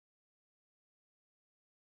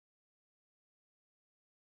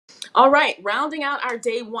All right, rounding out our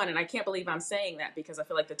day one, and I can't believe I'm saying that because I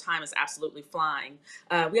feel like the time is absolutely flying.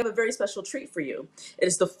 We have a very special treat for you. It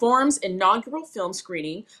is the Forum's inaugural film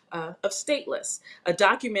screening of Stateless, a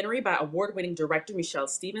documentary by award-winning director Michèle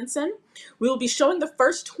Stephenson. We will be showing the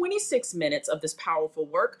first 26 minutes of this powerful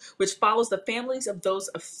work, which follows the families of those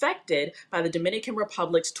affected by the Dominican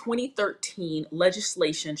Republic's 2013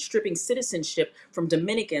 legislation stripping citizenship from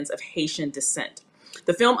Dominicans of Haitian descent.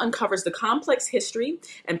 The film uncovers the complex history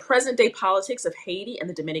and present-day politics of Haiti and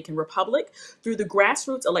the Dominican Republic through the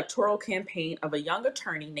grassroots electoral campaign of a young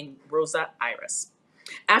attorney named Rosa Iris.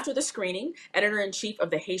 After the screening, editor-in-chief of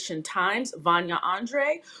the Haitian Times, Vania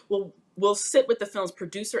André, will sit with the film's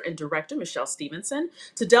producer and director, Michèle Stephenson,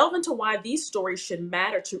 to delve into why these stories should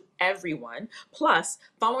matter to everyone. Plus,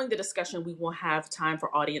 following the discussion, we will have time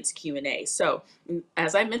for audience Q&A. So,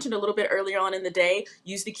 as I mentioned a little bit earlier on in the day,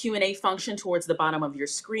 use the Q&A function towards the bottom of your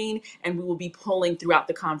screen, and we will be pulling throughout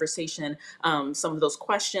the conversation some of those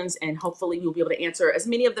questions, and hopefully we'll be able to answer as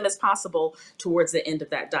many of them as possible towards the end of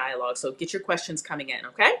that dialogue. So get your questions coming in,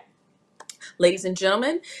 okay? Ladies and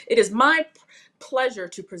gentlemen, it is my pleasure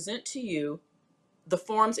to present to you the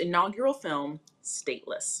Forum's inaugural film,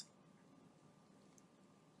 Stateless.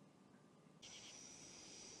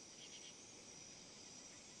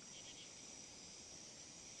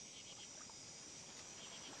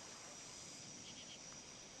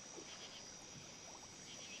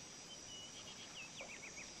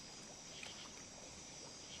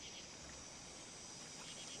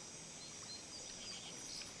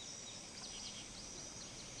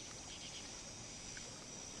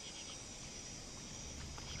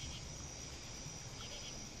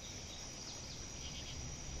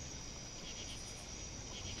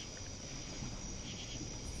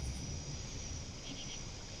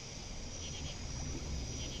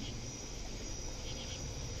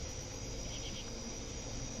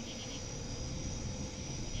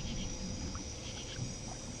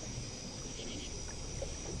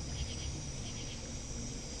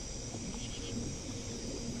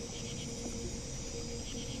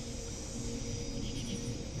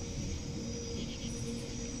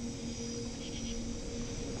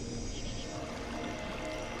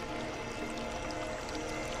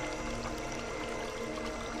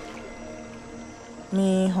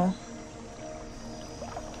 Mi hijo,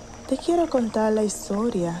 te quiero contar la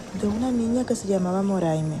historia de una niña que se llamaba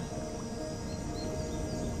Moraime.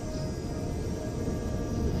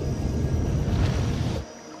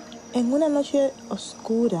 En una noche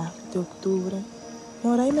oscura de octubre,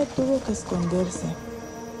 Moraime tuvo que esconderse.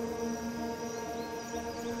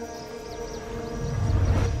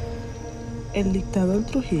 El dictador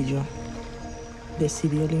Trujillo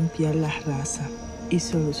decidió limpiar la raza y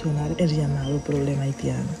solucionar el llamado problema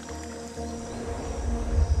haitiano.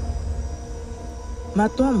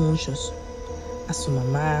 Mató a muchos, a su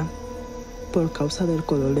mamá, por causa del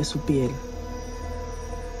color de su piel.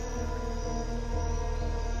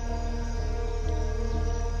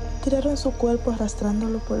 Tiraron su cuerpo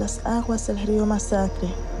arrastrándolo por las aguas del río Masacre.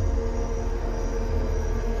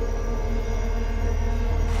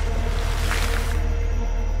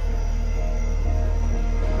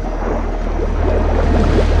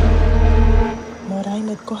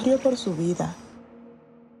 Moraime corrió por su vida.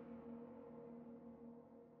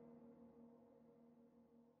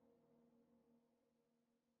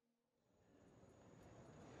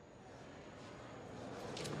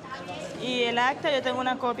 Y el acta, yo tengo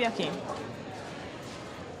una copia aquí.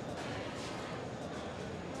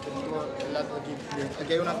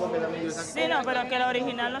 Aquí hay una copia también. Sí, no, pero que la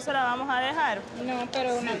original no se la vamos a dejar. No,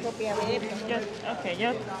 pero una copia de él.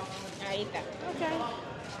 Ahí está.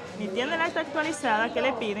 Ni tiene el acta actualizada que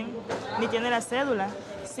le piden, ni tiene la cédula.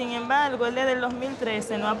 Sin embargo, él desde el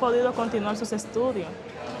 2013 no ha podido continuar sus estudios.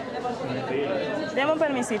 Deme un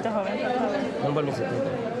permisito, joven, por favor. Un permisito.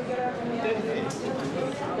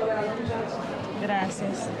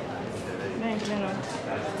 Gracias. Ven, Clenor.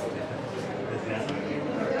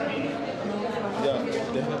 Ya,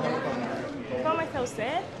 déjame acá. ¿Cómo está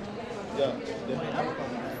usted? Ya, déjame acá.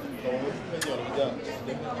 Señor,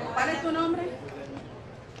 ya. ¿Cuál es tu nombre?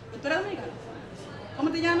 ¿Tú eres dominicano?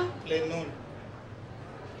 ¿Cómo te llamas? Clenor.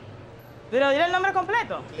 Pero dile el nombre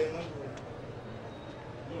completo. Clenor.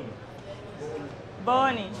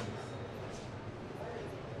 Bonnie.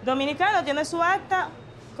 Dominicano, tiene su acta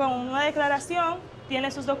con una declaración,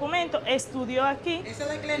 tiene sus documentos, estudió aquí. Ese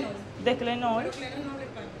de Clenor. De Clenor. Pero Clenor no habla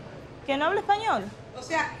español. ¿Que no habla español? O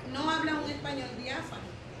sea, no habla un español diáfano.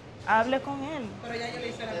 Hable con él. Pero ya yo le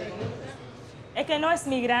hice la pregunta. Es que no es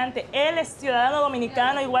migrante, él es ciudadano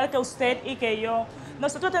dominicano igual que usted y que yo.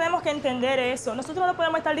 Nosotros tenemos que entender eso. Nosotros no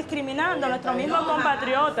podemos estar discriminando a nuestros mismos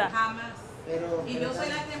compatriotas. Jamás. Y yo soy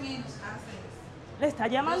la que menos hace eso. Le está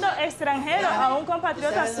llamando extranjero a un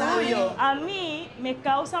compatriota suyo. A mí me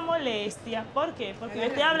causa molestia. ¿Por qué? Porque yo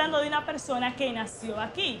estoy hablando de una persona que nació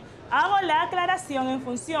aquí. Hago la aclaración en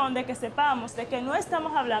función de que sepamos de que no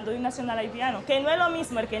estamos hablando de un nacional haitiano, que no es lo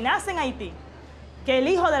mismo el que nace en Haití que el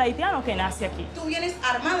hijo del haitiano que nace aquí. Tú vienes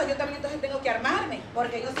armado, yo también entonces tengo que armarme,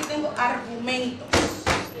 porque yo sí tengo argumentos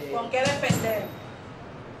con qué defender.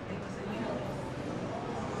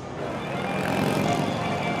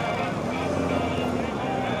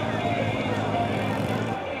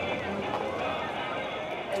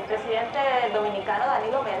 El presidente dominicano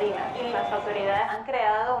Danilo Medina y las autoridades han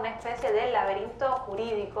creado una especie de laberinto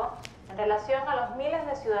jurídico en relación a los miles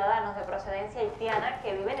de ciudadanos de procedencia haitiana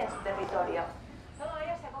que viven en su territorio. Todo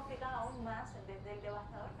ello se ha complicado aún más desde el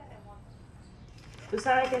devastador terremoto. ¿Tú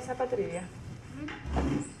sabes qué es apatridia?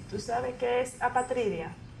 ¿Tú sabes qué es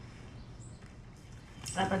apatridia?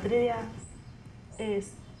 La apatridia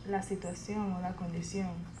es la situación o la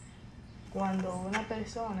condición cuando una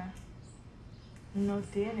persona no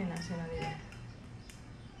tiene nacionalidad.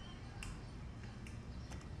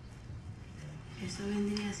 Eso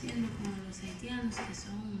vendría siendo como los haitianos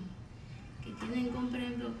que tienen, como por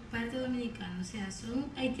ejemplo, parte dominicana, o sea, son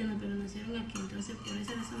haitianos pero nacieron aquí, entonces por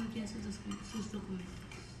esa razón no tienen sus documentos.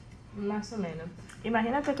 Más o menos.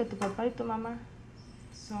 Imagínate que tu papá y tu mamá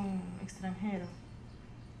son extranjeros,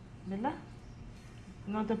 ¿verdad?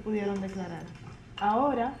 No te pudieron declarar.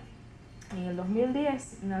 Ahora, en el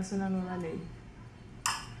 2010, nace una nueva ley.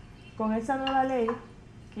 Con esa nueva ley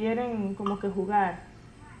quieren como que jugar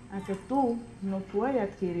a que tú no puedes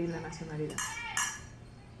adquirir la nacionalidad.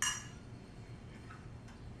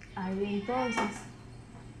 Ahí entonces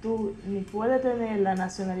tú ni puedes tener la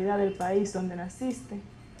nacionalidad del país donde naciste,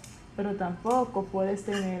 pero tampoco puedes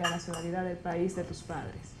tener la nacionalidad del país de tus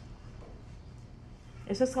padres.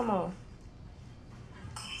 Eso es como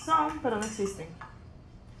son, pero no existen.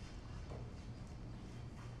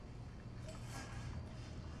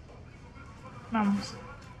 Vamos.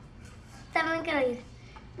 También quiero ir.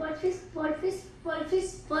 Porfis, porfis,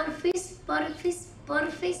 porfis, porfis, porfis,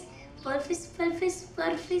 porfis, porfis, porfis,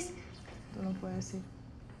 porfis. Tú no puedes ir.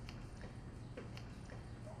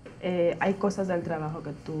 Hay cosas del trabajo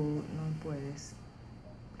que tú no puedes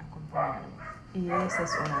acompañar. Y esa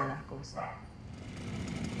es una de las cosas.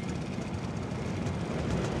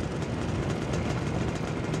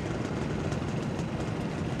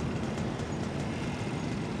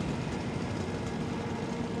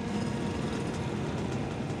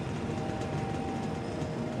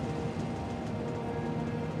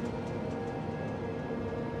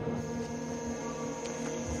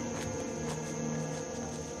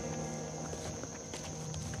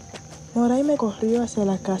 Moray me corrió hacia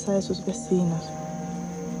la casa de sus vecinos.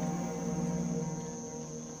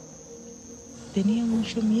 Tenía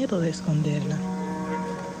mucho miedo de esconderla.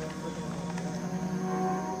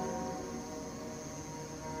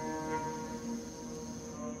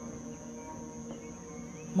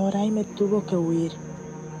 Moray me tuvo que huir.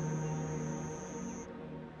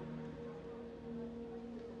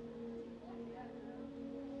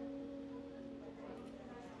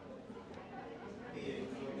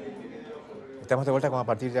 Estamos de vuelta con A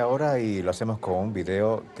Partir de Ahora y lo hacemos con un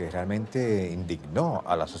video que realmente indignó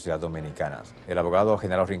a la sociedad dominicana. El abogado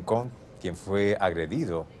Genaro Rincón, quien fue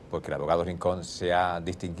agredido, porque el abogado Rincón se ha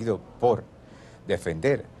distinguido por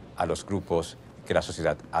defender a los grupos que la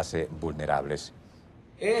sociedad hace vulnerables.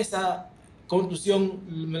 Esa contusión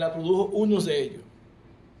me la produjo uno de ellos.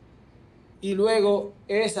 Y luego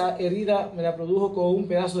esa herida me la produjo con un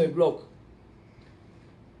pedazo de bloque.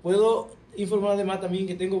 Puedo informar además también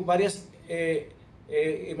que tengo varias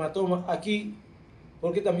hematomas aquí,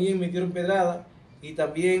 porque también me dieron pedrada y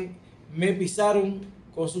también me pisaron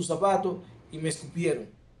con sus zapatos y me escupieron.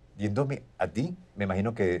 Yéndome a ti, me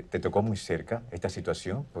imagino que te tocó muy cerca esta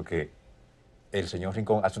situación, porque el señor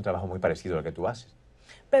Rincón hace un trabajo muy parecido al que tú haces.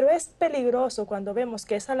 Pero es peligroso cuando vemos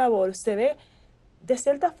que esa labor se ve de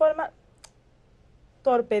cierta forma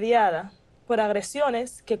torpedeada por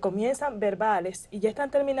agresiones que comienzan verbales y ya están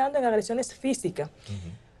terminando en agresiones físicas.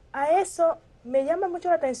 A eso me llama mucho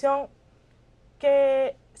la atención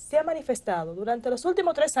que se ha manifestado durante los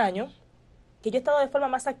últimos 3 años, que yo he estado de forma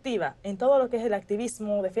más activa en todo lo que es el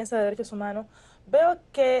activismo, defensa de derechos humanos, veo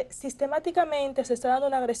que sistemáticamente se está dando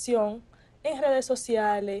una agresión en redes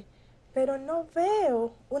sociales, pero no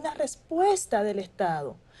veo una respuesta del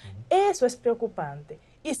Estado. Eso es preocupante.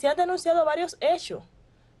 Y se han denunciado varios hechos.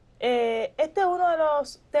 Este es uno de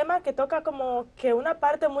los temas que toca como que una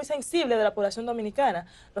parte muy sensible de la población dominicana,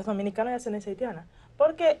 los dominicanos de ascendencia haitiana,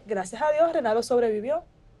 porque gracias a Dios Renalo sobrevivió.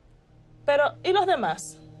 Pero, ¿y los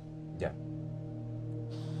demás? Ya.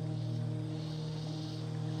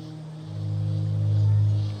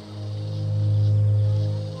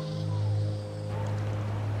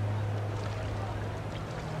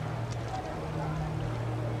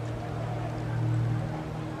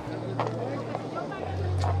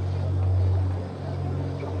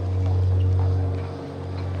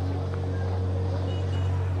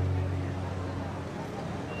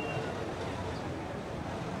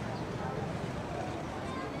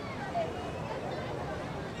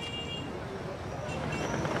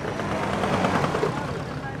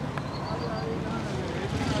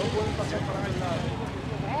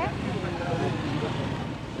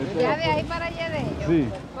 Ya de ahí para allá de ellos. Sí.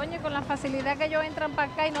 Coño, con la facilidad que ellos entran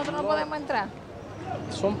para acá y nosotros no podemos entrar.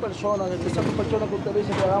 Son personas, esas personas que usted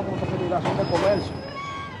dice que dan con facilidad, son de comercio.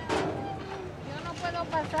 Yo no puedo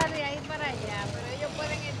pasar de ahí para allá, pero ellos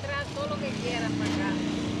pueden entrar todo lo que quieran para acá.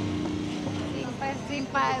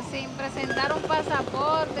 Sin presentar un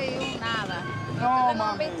pasaporte y un nada. No, No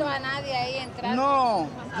han visto a nadie ahí entrar. No,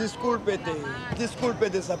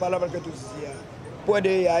 discúlpete esa palabra que tú decías.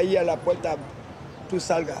 Puede ir ahí a la puerta, tú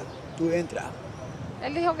salgas, tú entras.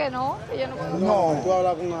 Él dijo que no, que yo no puedo. No, tú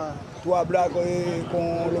hablas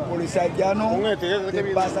con los policías ya no, te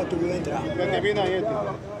pasa, tú entras.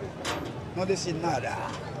 No decir nada.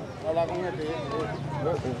 Habla con este.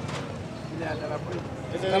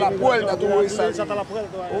 A la puerta tú vas a salir. Hasta la puerta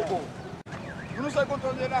tú vas a Tú no sabes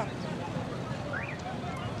control de nada.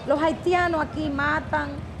 Los haitianos aquí matan,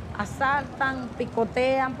 asaltan,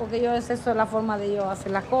 picotean, porque ellos, eso es la forma de ellos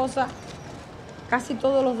hacer las cosas. Casi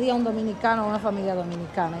todos los días un dominicano o una familia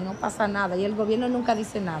dominicana y no pasa nada y el gobierno nunca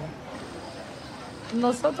dice nada.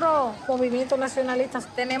 Nosotros, movimientos nacionalistas,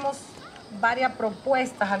 tenemos varias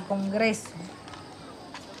propuestas al Congreso.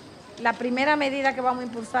 La primera medida que vamos a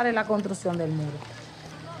impulsar es la construcción del muro.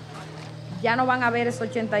 Ya no van a haber esos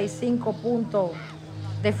 85 puntos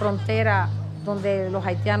de frontera donde los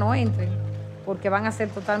haitianos entren, porque van a ser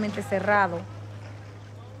totalmente cerrados.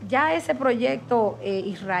 Ya ese proyecto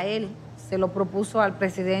Israel se lo propuso al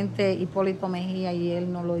presidente Hipólito Mejía y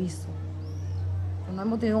él no lo hizo. No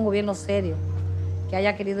hemos tenido un gobierno serio que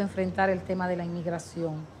haya querido enfrentar el tema de la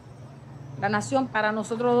inmigración. La nación, para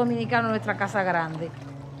nosotros los dominicanos, es nuestra casa grande.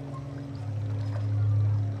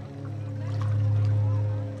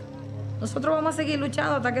 Nosotros vamos a seguir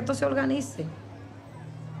luchando hasta que esto se organice.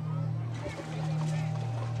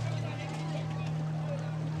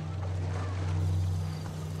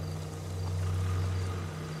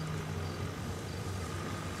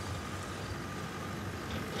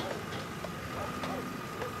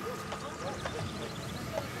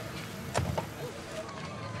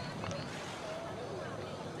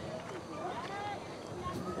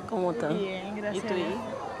 ¿Cómo estás? Bien, gracias. ¿Y tú?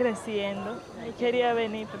 Creciendo. Quería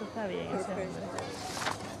venir, pero está bien.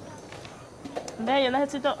 Ve, yo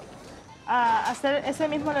necesito hacer ese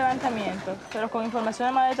mismo levantamiento, pero con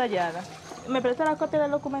información más detallada. ¿Me presta la copia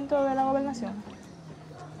del documento de la gobernación?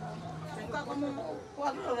 Tengo como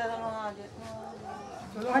 4 dedos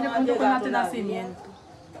Un documento de nacimiento.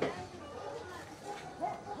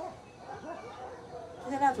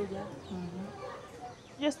 ¿Es la tuya?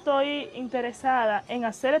 Yo estoy interesada en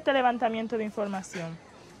hacer este levantamiento de información.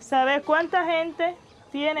 Saber cuánta gente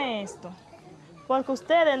tiene esto. Porque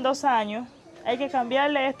ustedes en 2 años hay que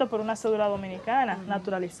cambiarle esto por una cédula dominicana,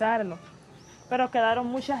 naturalizarlo. Pero quedaron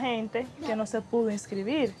mucha gente que no se pudo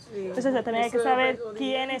inscribir. Sí, entonces se tenía que saber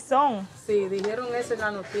quiénes son. Sí, dijeron eso en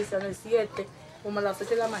la noticia, en el 7, como a las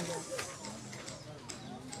 8 de la mañana.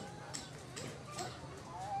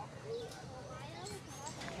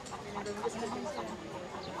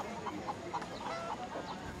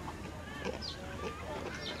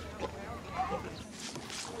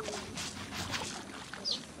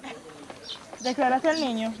 ¿Declaraste al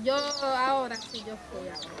niño? Yo ahora sí, yo fui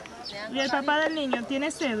ahora. ¿Y el papá del niño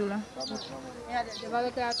tiene cédula? Mira, yo voy a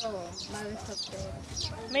declarar todo, madre soltera.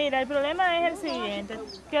 Mira, el problema es el siguiente,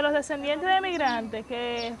 que los descendientes de migrantes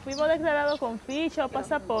que fuimos declarados con ficha o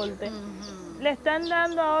pasaporte, le están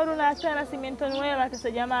dando ahora una acta de nacimiento nueva que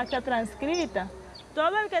se llama acta transcrita.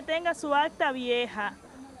 Todo el que tenga su acta vieja,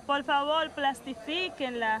 por favor,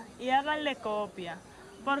 plastifíquenla y háganle copia.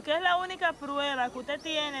 Porque es la única prueba que usted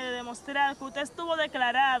tiene de demostrar que usted estuvo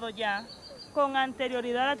declarado ya con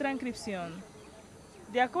anterioridad a la transcripción.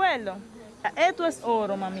 ¿De acuerdo? Esto es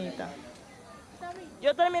oro, mamita.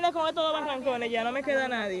 Yo terminé con estos 2 barrancones, ya no me queda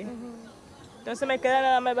nadie. Entonces me queda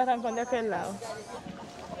nada más el barrancón de aquel lado.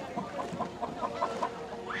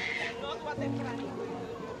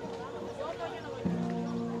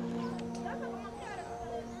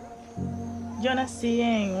 Yo nací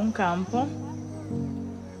en un campo,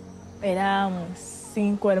 éramos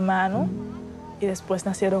 5 hermanos y después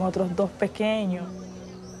nacieron otros 2 pequeños.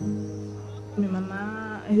 Mi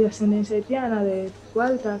mamá es de ascendencia haitiana, de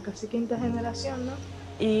 4ª, casi 5ª generación, ¿no?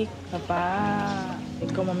 Y papá,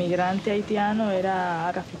 como migrante haitiano,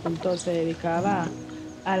 era caficultor, se dedicaba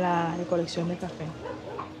a la recolección de café.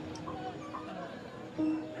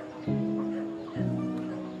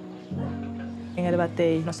 En el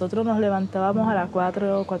batey, nosotros nos levantábamos a las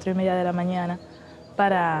 4 y media de la mañana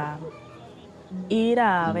para ir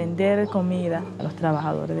a vender comida a los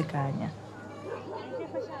trabajadores de caña.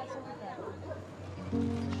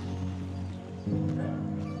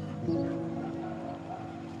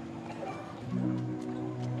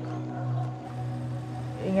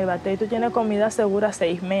 En el batey tú tienes comida segura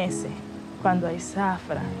 6 meses, cuando hay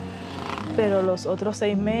zafra. Pero los otros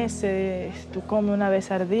 6 meses tú comes una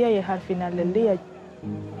vez al día y es al final del día.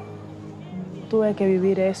 Tuve que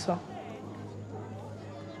vivir eso.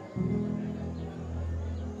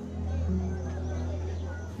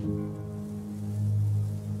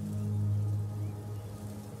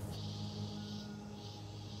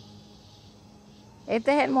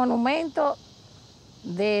 Este es el monumento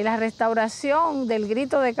de la restauración del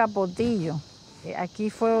Grito de Capotillo. Aquí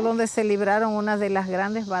fue donde se libraron una de las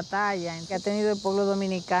grandes batallas que ha tenido el pueblo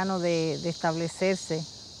dominicano de establecerse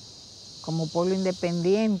como pueblo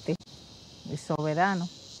independiente y soberano.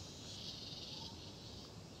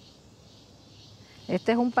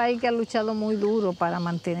 Este es un país que ha luchado muy duro para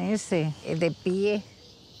mantenerse de pie.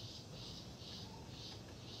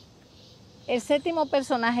 El 7º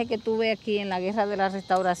personaje que tuve aquí en la Guerra de la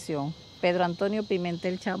Restauración, Pedro Antonio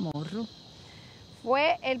Pimentel Chamorro,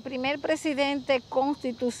 fue el primer presidente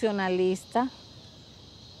constitucionalista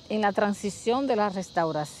en la transición de la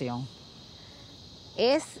restauración.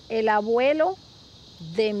 Es el abuelo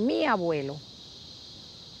de mi abuelo.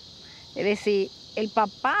 Es decir, el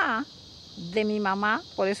papá de mi mamá,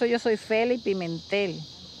 por eso yo soy Félix Pimentel.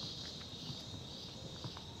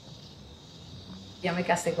 Yo me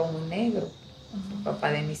casé con un negro, el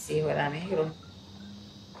papá de mis hijos era negro.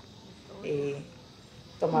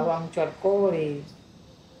 Tomaba mucho alcohol y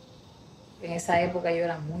en esa época yo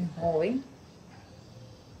era muy joven.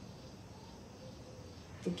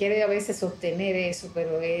 Tú quieres a veces sostener eso,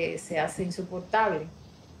 pero se hace insoportable.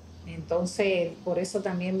 Entonces, por eso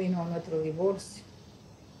también vino nuestro divorcio.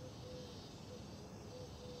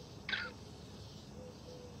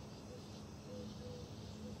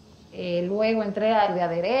 Luego entré a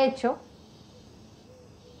Derecho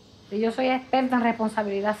y yo soy experta en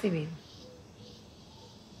responsabilidad civil.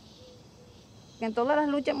 En todas las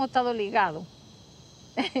luchas hemos estado ligados,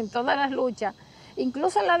 en todas las luchas,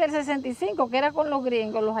 incluso en la del 65, que era con los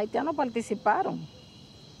gringos, los haitianos participaron.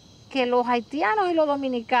 Que los haitianos y los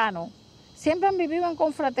dominicanos siempre han vivido en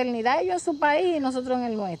confraternidad, ellos en su país y nosotros en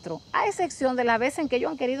el nuestro, a excepción de las veces en que ellos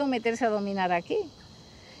han querido meterse a dominar aquí.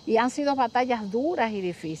 Y han sido batallas duras y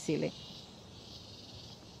difíciles.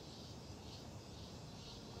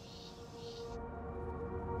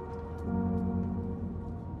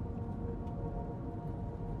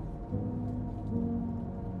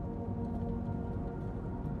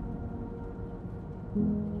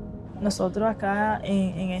 Nosotros acá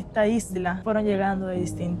en esta isla fueron llegando de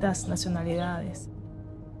distintas nacionalidades.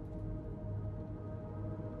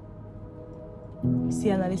 Si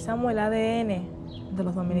analizamos el ADN de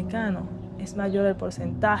los dominicanos, es mayor el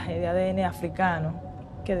porcentaje de ADN africano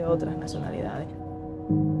que de otras nacionalidades.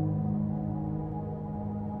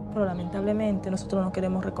 Pero lamentablemente nosotros no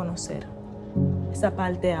queremos reconocer esa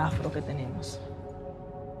parte afro que tenemos.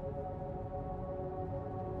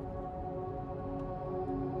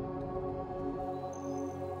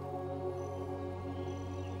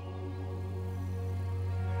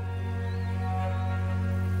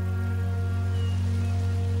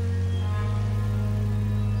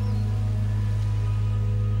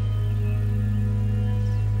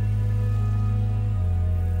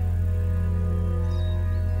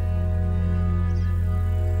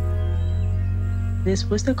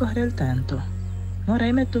 Después de correr tanto,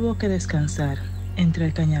 Moray me tuvo que descansar entre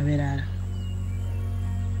el cañaveral.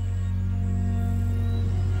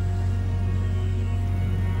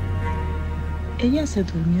 Ella se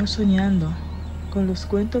durmió soñando con los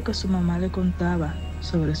cuentos que su mamá le contaba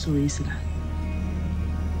sobre su isla.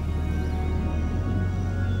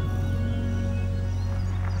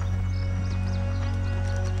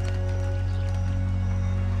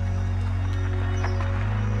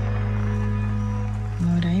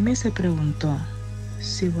 Moraime se preguntó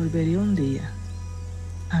si volvería un día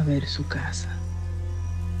a ver su casa.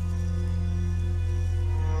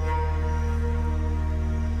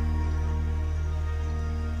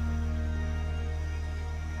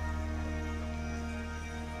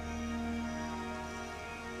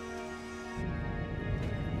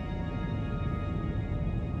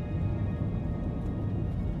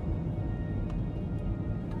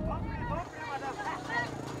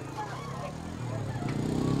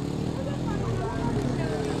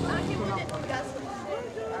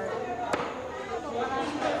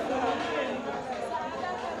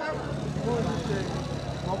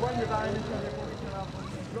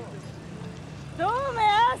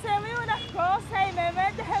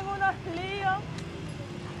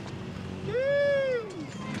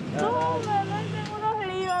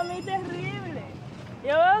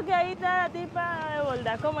 ahí está la tipa de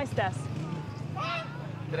Bolda. ¿Cómo estás?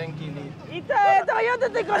 Tranquilito. Y todo esto yo te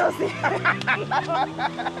estoy conociendo.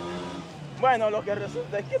 Bueno, lo que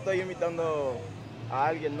resulta es que estoy invitando a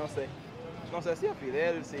alguien, no sé. No sé si a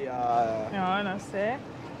Fidel, si a... No sé.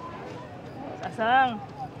 ¿A Sadán?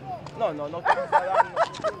 No quiero Sadán,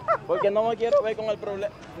 no. Porque no me quiero ver con el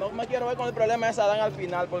problema. No me quiero ver con el problema de Sadán al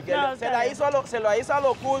final, porque No, se la hizo a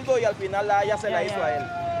los kurdos y al final ella se la hizo a él.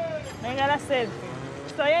 Venga la selfie.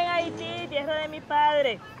 Estoy en Haití, tierra de mi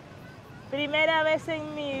padre. Primera vez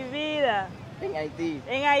en mi vida. En Haití.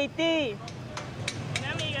 En Haití. Mi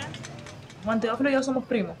amiga. Juan Teófilo y yo somos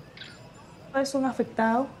primos. Es un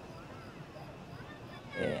afectado.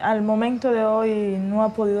 Al momento de hoy no ha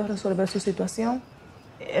podido resolver su situación.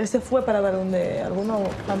 Él se fue para ver donde algunos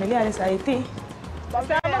familiares a Haití. Estamos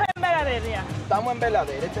en Belader ya. Estamos en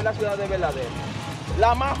Belader, esta es la ciudad de Belader.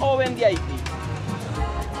 La más joven de Haití.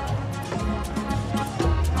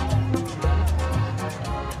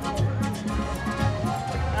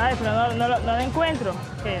 Ay, pero no lo encuentro.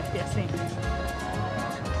 ¿Qué es así?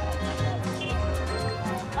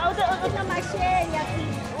 Una machete aquí.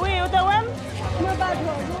 Oui, usted va? No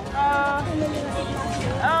padrón.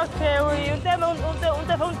 Ok, oui. Usted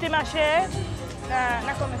fue un timaché.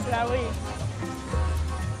 Na comenzar, oui.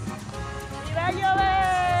 Y va a llover.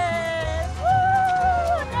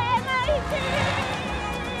 ¡En Haití!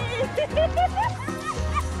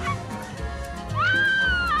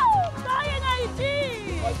 ¡Estoy en Haití!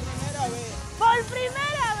 Por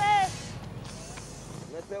primera vez.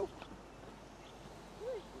 ¡Por primera vez!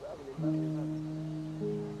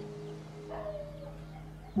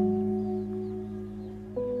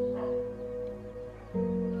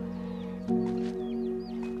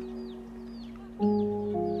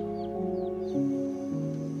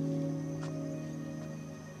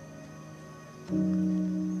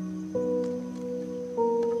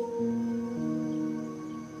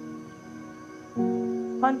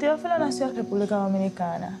 Juan Teófilo nació en República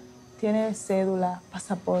Dominicana. Tiene cédula,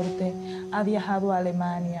 pasaporte, ha viajado a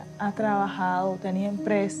Alemania, ha trabajado, tenía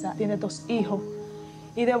empresa, tiene 2 hijos.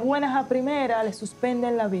 Y de buenas a primeras le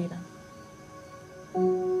suspenden la vida.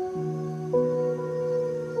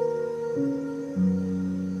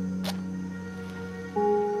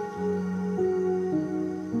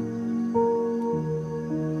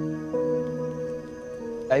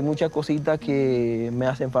 Hay muchas cositas que me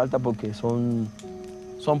hacen falta porque son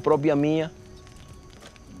propias mías.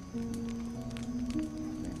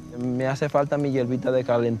 Me hace falta mi hierbita de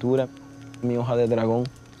calentura, mi hoja de dragón.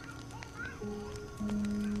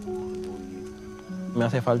 Me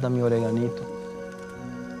hace falta mi oreganito.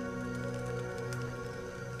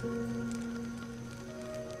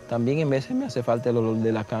 También en veces me hace falta el olor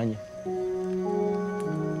de la caña.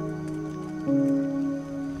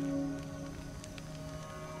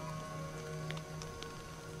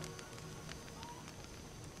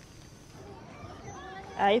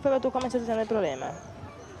 Ahí fue que tú comenzaste a tener problemas.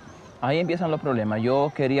 Ahí empiezan los problemas.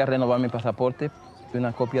 Yo quería renovar mi pasaporte,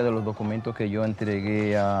 una copia de los documentos que yo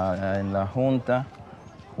entregué en la Junta,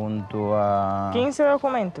 junto a... 15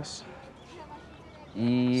 documentos.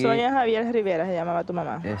 Y... Sonia Javier Rivera se llamaba tu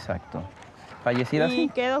mamá. Exacto. Fallecida ¿Y así.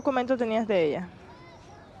 qué documentos tenías de ella?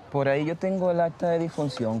 Por ahí yo tengo el acta de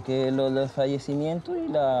difunción, que los fallecimientos y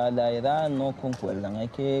la edad no concuerdan. Hay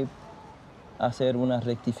que hacer una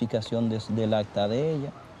rectificación del acta de ella.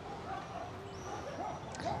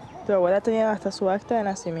 Tu abuela tenía hasta su acta de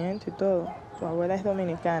nacimiento y todo. Tu abuela es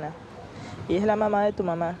dominicana. Y es la mamá de tu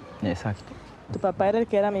mamá. Exacto. Tu papá era el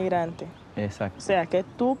que era migrante. Exacto. O sea, que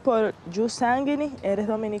tú por jus sanguinis eres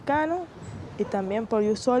dominicano y también por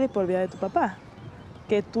jus soli por vía de tu papá.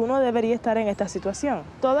 Que tú no deberías estar en esta situación.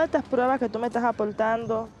 Todas estas pruebas que tú me estás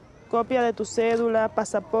aportando, copia de tu cédula,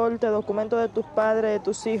 pasaporte, documento de tus padres, de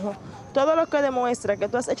tus hijos, todo lo que demuestra que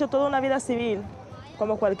tú has hecho toda una vida civil,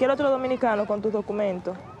 como cualquier otro dominicano con tus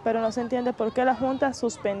documentos, pero no se entiende por qué la Junta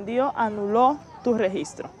suspendió, anuló tu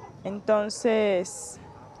registro. Entonces,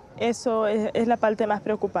 eso es la parte más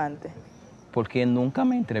preocupante. Porque nunca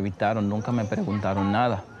me entrevistaron, nunca me preguntaron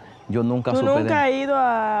nada. Yo nunca ¿Tú supe nunca has de... ido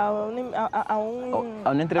a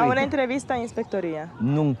una entrevista en inspectoría?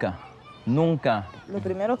 Nunca, nunca. Lo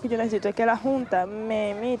primero que yo necesito es que la Junta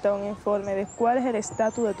me emita un informe de cuál es el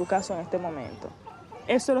estatus de tu caso en este momento.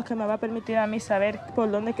 Eso es lo que me va a permitir a mí saber por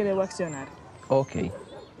dónde que debo accionar. Ok.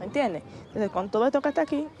 ¿Me entiendes? Entonces, con todo esto que está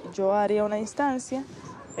aquí, yo haría una instancia,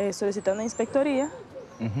 solicitando una inspectoría,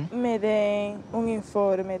 me den un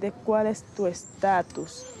informe de cuál es tu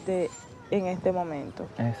estatus en este momento.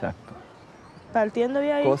 Exacto. Partiendo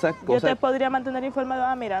de ahí, yo te podría mantener informado.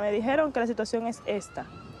 Ah, mira, me dijeron que la situación es esta.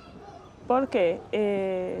 Porque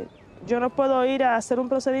yo no puedo ir a hacer un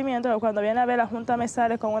procedimiento que cuando viene a ver la Junta me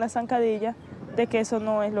sale con una zancadilla de que eso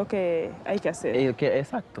no es lo que hay que hacer.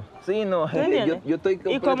 Exacto. Sí, no, ¿Tú entiendes? yo estoy Y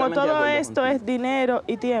completamente como de todo acuerdo esto contigo. es dinero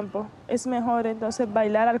y tiempo, es mejor entonces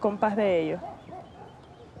bailar al compás de ellos.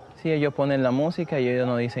 Sí, ellos ponen la música y ellos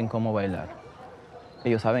no dicen cómo bailar.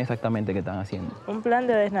 Ellos saben exactamente qué están haciendo. Un plan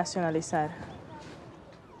de desnacionalizar.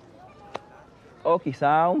 O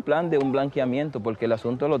quizá un plan de un blanqueamiento, porque el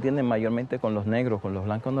asunto lo tienen mayormente con los negros, con los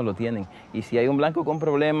blancos no lo tienen. Y si hay un blanco con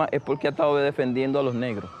problemas es porque ha estado defendiendo a los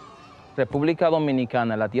negros. República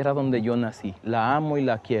Dominicana, la tierra donde yo nací, la amo y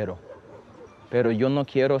la quiero. Pero yo no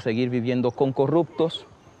quiero seguir viviendo con corruptos,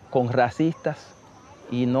 con racistas,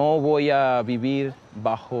 y no voy a vivir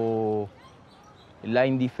bajo la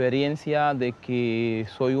indiferencia de que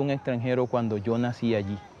soy un extranjero cuando yo nací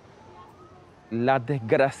allí. La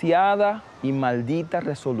desgraciada y maldita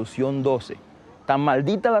resolución 12, tan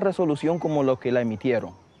maldita la resolución como los que la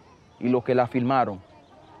emitieron y los que la firmaron,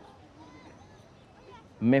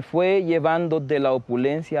 me fue llevando de la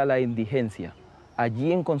opulencia a la indigencia,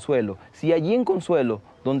 allí en Consuelo. Si allí en Consuelo,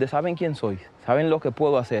 donde saben quién soy, saben lo que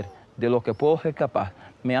puedo hacer, de lo que puedo ser capaz,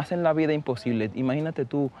 me hacen la vida imposible, imagínate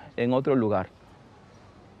tú en otro lugar.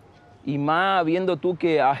 Y más viendo tú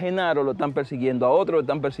que a Genaro lo están persiguiendo, a otro lo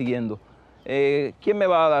están persiguiendo. ¿Quién me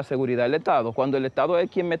va a dar seguridad? El Estado, cuando el Estado es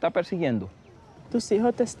quien me está persiguiendo. Tus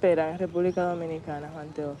hijos te esperan en República Dominicana, Juan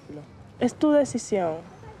Teófilo. Es tu decisión.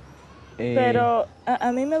 Pero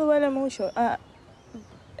a mí me duele mucho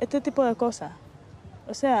este tipo de cosas.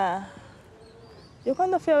 O sea, yo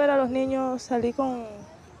cuando fui a ver a los niños salí con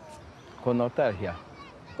nostalgia.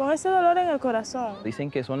 Con ese dolor en el corazón. Dicen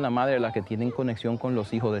que son la madre las que tienen conexión con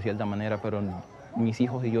los hijos de cierta manera, pero mis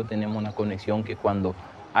hijos y yo tenemos una conexión que cuando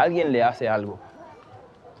alguien le hace algo,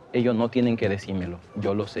 ellos no tienen que decírmelo,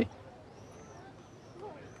 yo lo sé.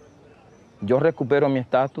 Yo recupero mi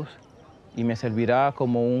estatus y me servirá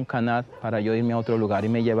como un canal para yo irme a otro lugar y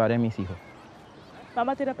me llevaré a mis hijos.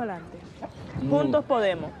 Vamos a tirar para adelante. Juntos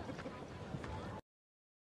podemos.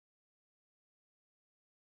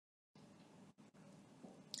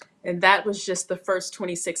 And that was just the first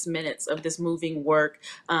 26 minutes of this moving work.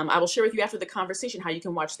 I will share with you after the conversation how you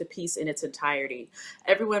can watch the piece in its entirety.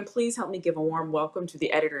 Everyone, please help me give a warm welcome to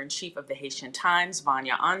the editor-in-chief of the Haitian Times,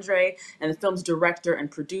 Vania André, and the film's director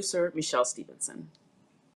and producer, Michèle Stephenson.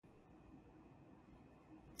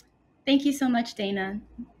 Thank you so much, Dana.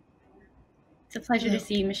 It's a pleasure to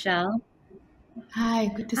see you, Michèle.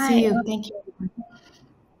 Hi, good to see you. Thank you.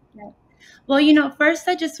 Well, first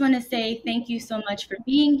I just want to say thank you so much for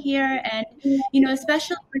being here and,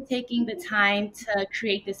 especially for taking the time to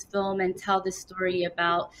create this film and tell this story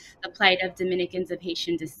about the plight of Dominicans of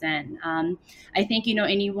Haitian descent. I think,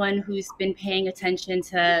 anyone who's been paying attention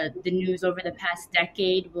to the news over the past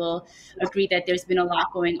decade will agree that there's been a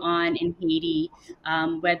lot going on in Haiti,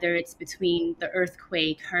 whether it's between the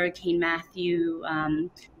earthquake, Hurricane Matthew,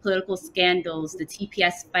 political scandals, the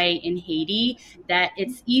TPS fight in Haiti, that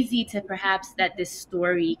it's easy to perhaps that this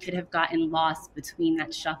story could have gotten lost between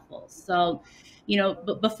that shuffle. So,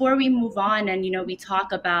 but before we move on and, we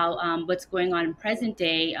talk about what's going on in present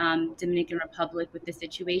day Dominican Republic with the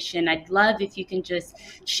situation, I'd love if you can just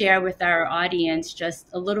share with our audience just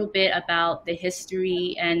a little bit about the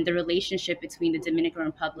history and the relationship between the Dominican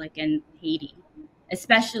Republic and Haiti,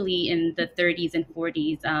 especially in the 30s and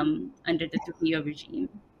 40s under the Trujillo regime.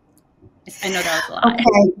 I know that was a lot.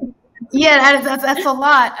 Okay. Yeah, that's a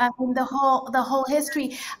lot. I mean, the whole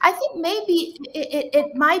history. I think maybe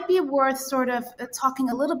it might be worth sort of talking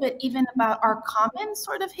a little bit even about our common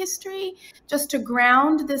sort of history, just to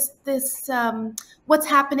ground this what's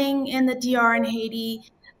happening in the DR and Haiti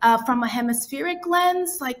from a hemispheric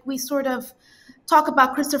lens. Like we sort of talk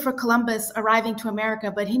about Christopher Columbus arriving to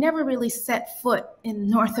America, but he never really set foot in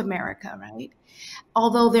North America, right?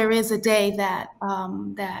 Although there is a day that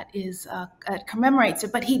commemorates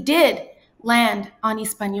it, but he did land on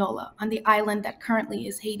Hispaniola, on the island that currently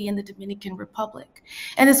is Haiti and the Dominican Republic.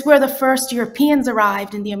 And it's where the first Europeans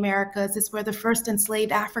arrived in the Americas. It's where the first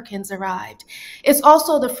enslaved Africans arrived. It's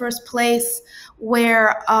also the first place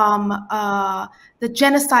where the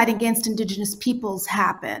genocide against indigenous peoples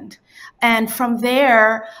happened. And from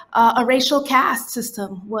there, a racial caste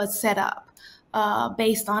system was set up.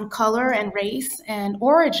 Based on color and race and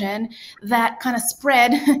origin that kind of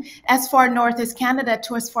spread as far north as Canada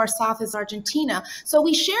to as far south as Argentina. So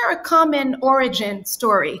we share a common origin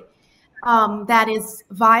story that is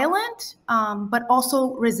violent, but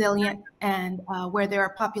also resilient, and where there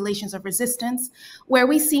are populations of resistance, where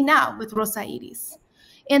we see now with Rosa Iris.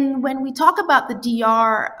 And when we talk about the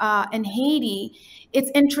DR and Haiti,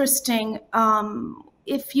 it's interesting.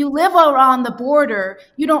 if you live around the border,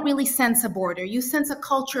 you don't really sense a border. You sense a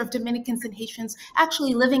culture of Dominicans and Haitians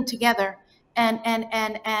actually living together and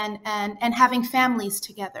having families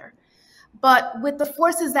together. But with the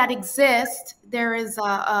forces that exist, there is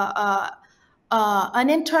an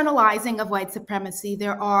internalizing of white supremacy.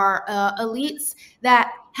 There are elites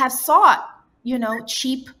that have sought,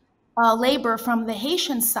 cheap labor from the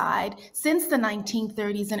Haitian side since the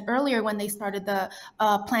 1930s and earlier, when they started the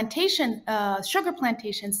sugar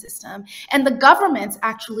plantation system. And the governments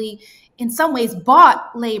actually, in some ways,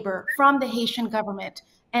 bought labor from the Haitian government.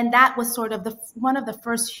 And that was sort of one of the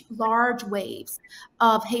first large waves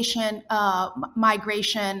of Haitian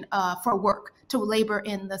migration for work to labor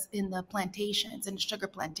in the plantations and sugar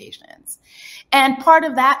plantations. And part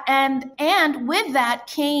of that, and with that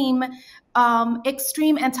came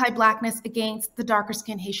extreme anti-Blackness against the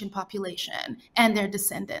darker-skinned Haitian population and their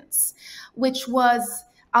descendants, which was,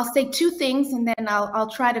 I'll say two things and then I'll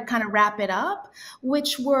try to kind of wrap it up,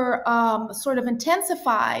 which were sort of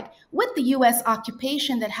intensified with the US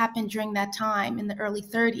occupation that happened during that time in the early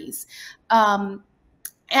 30s.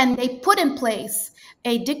 And they put in place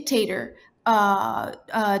a dictator,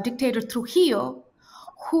 Dictator Trujillo,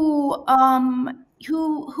 who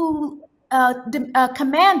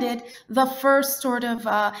commanded the first sort of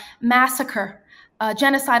massacre,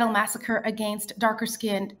 genocidal massacre against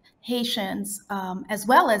darker-skinned Haitians, as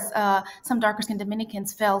well as some darker-skinned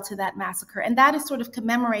Dominicans fell to that massacre. And that is sort of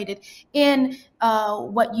commemorated in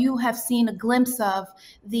what you have seen a glimpse of,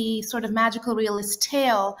 the sort of magical realist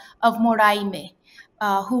tale of Moraime,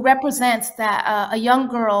 who represents that a young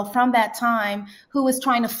girl from that time who was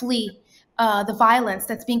trying to flee the violence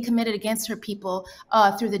that's being committed against her people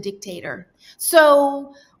through the dictator.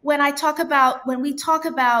 So when we talk about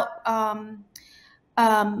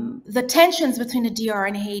the tensions between the DR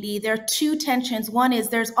and Haiti, there are two tensions. One is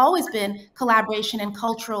there's always been collaboration and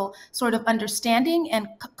cultural sort of understanding and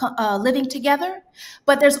living together,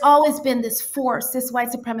 but there's always been this force, this white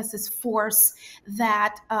supremacist force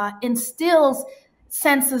that instills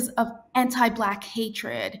senses of anti-Black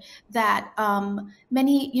hatred that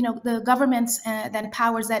many, the governments and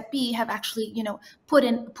powers that be have actually, put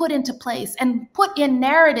into place and put in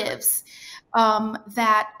narratives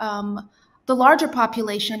that the larger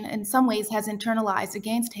population in some ways has internalized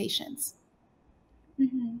against Haitians.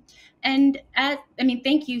 Mm-hmm. And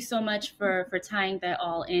thank you so much for tying that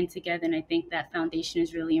all in together. And I think that foundation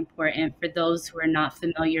is really important for those who are not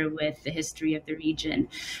familiar with the history of the region.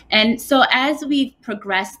 And so as we've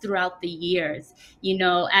progressed throughout the years,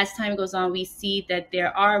 as time goes on, we see that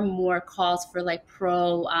there are more calls for like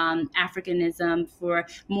pro-Africanism, for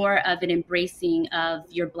more of an embracing of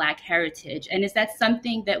your Black heritage. And is that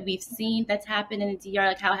something that we've seen that's happened in the DR?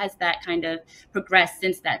 Like, how has that kind of progressed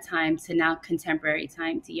since that time to now contemporary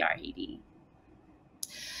time DR Haiti?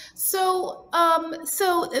 So, there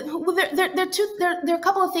are a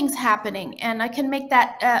couple of things happening, and I can make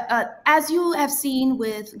that as you have seen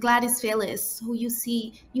with Gladys Phyllis, who you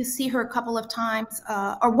see her a couple of times,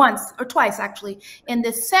 or once or twice actually in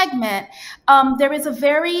this segment. There's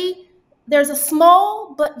a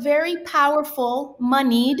small but very powerful,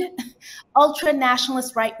 moneyed,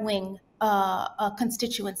 ultra-nationalist right-wing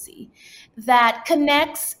constituency that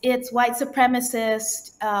connects its white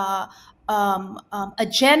supremacist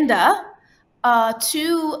agenda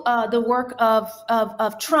to the work of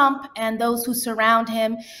Trump and those who surround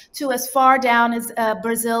him, to as far down as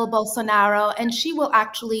Brazil, Bolsonaro, and she will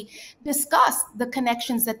actually discuss the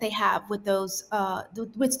connections that they have with those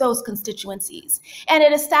constituencies. And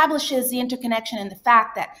it establishes the interconnection and the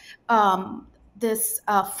fact that this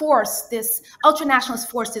ultranationalist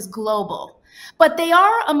force is global. But they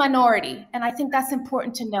are a minority, and I think that's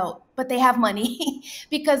important to note. But they have money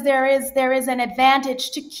because there is an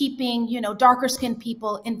advantage to keeping, darker-skinned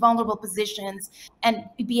people in vulnerable positions and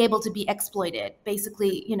be able to be exploited,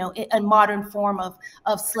 basically, a modern form of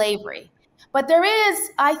slavery. But there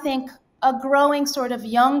is, I think, a growing sort of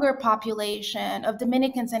younger population of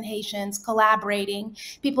Dominicans and Haitians collaborating,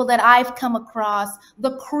 people that I've come across,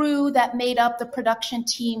 the crew that made up the production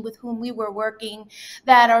team with whom we were working,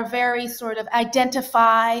 that are very sort of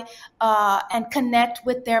identify and connect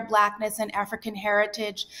with their Blackness and African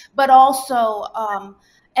heritage, but also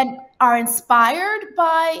and are inspired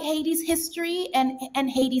by Haiti's history and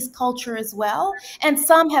Haiti's culture as well. And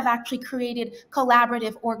some have actually created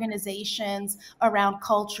collaborative organizations around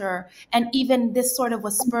culture. And even this sort of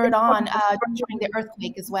was spurred on during the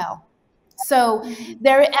earthquake as well. So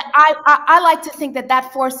I like to think that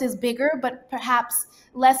that force is bigger, but perhaps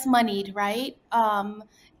less moneyed, right?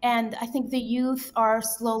 And I think the youth are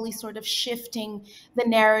slowly sort of shifting the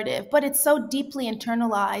narrative, but it's so deeply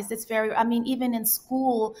internalized. It's very, I mean, even in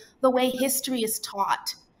school, the way history is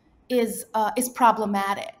taught is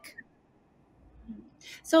problematic.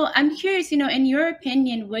 So I'm curious, in your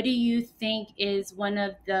opinion, what do you think is one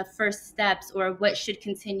of the first steps, or what should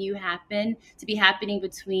continue to be happening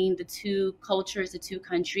between the two cultures, the two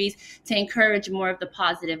countries, to encourage more of the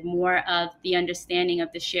positive, more of the understanding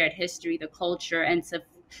of the shared history, the culture, and to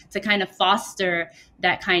kind of foster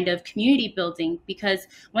that kind of community building? Because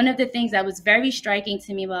one of the things that was very striking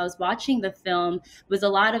to me while I was watching the film was a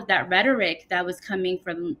lot of that rhetoric that was coming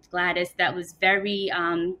from Gladys that was very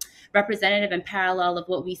representative and parallel of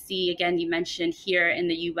what we see, again, you mentioned here in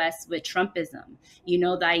the US with Trumpism.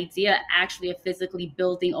 The idea actually of physically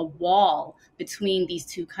building a wall between these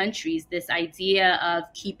two countries, this idea of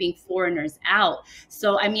keeping foreigners out.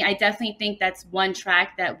 So, I mean, I definitely think that's one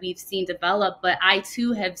track that we've seen develop, but I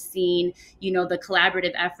too have seen, the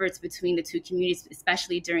collaborative efforts between the two communities,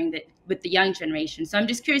 especially with the young generation. So I'm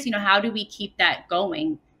just curious, how do we keep that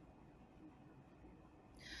going?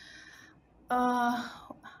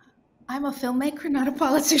 I'm a filmmaker, not a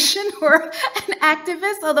politician or an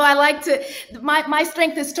activist, although I like to, my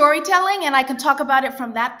strength is storytelling, and I can talk about it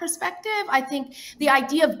from that perspective. I think the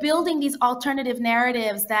idea of building these alternative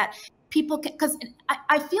narratives that people can, because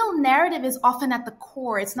I feel narrative is often at the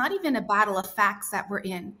core. It's not even a battle of facts that we're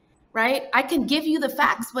in, right? I can give you the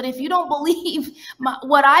facts, but if you don't believe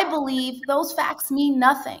what I believe, those facts mean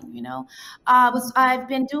nothing. I've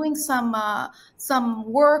been doing some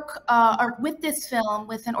work with this film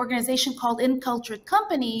with an organization called Incultured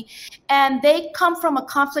Company, and they come from a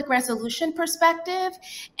conflict resolution perspective.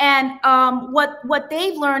 And what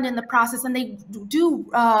they've learned in the process, and they do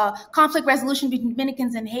conflict resolution between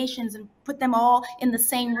Dominicans and Haitians and put them all in the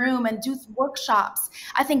same room and do workshops.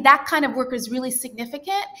 I think that kind of work is really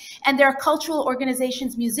significant. And there are cultural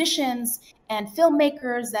organizations, musicians, and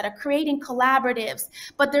filmmakers that are creating collaboratives.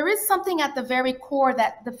 But there is something at the very core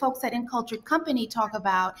that the folks at Incultured Company talk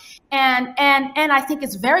about. And I think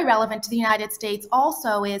it's very relevant to the United States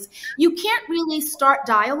also, is you can't really start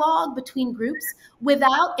dialogue between groups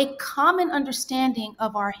without a common understanding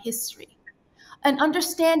of our history, a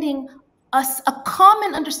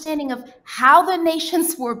common understanding of how the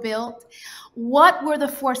nations were built, what were the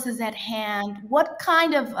forces at hand, what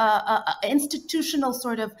kind of institutional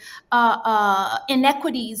sort of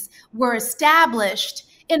inequities were established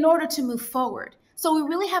in order to move forward. So we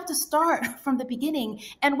really have to start from the beginning.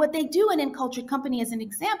 And what they do in Incultured Company, as an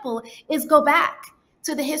example, is go back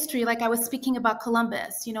to the history, like I was speaking about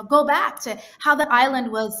Columbus, go back to how the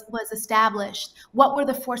island was established, what were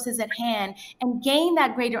the forces at hand, and gain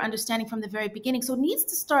that greater understanding from the very beginning. So it needs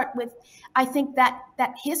to start with, I think, that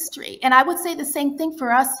history. And I would say the same thing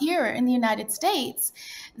for us here in the United States,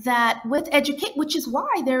 that with educate, which is why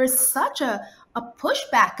there is such a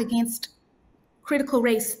pushback against critical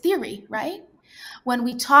race theory, right? When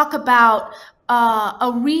we talk about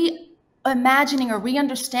imagining a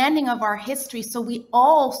re-understanding of our history so we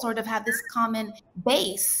all sort of have this common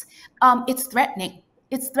base, it's threatening.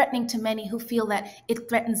 It's threatening to many who feel that it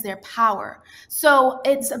threatens their power. So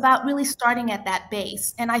it's about really starting at that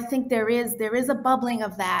base. And I think there is a bubbling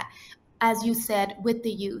of that, as you said, with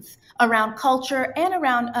the youth around culture and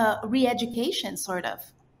around re-education, sort of.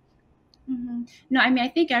 Mm-hmm. No, I mean, I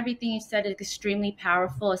think everything you said is extremely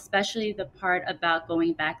powerful, especially the part about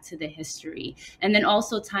going back to the history, and then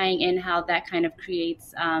also tying in how that kind of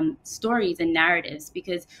creates stories and narratives,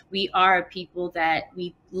 because we are people that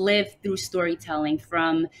we live through storytelling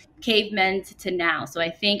from cavemen to now. So I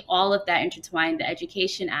think all of that intertwined, the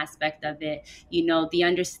education aspect of it, the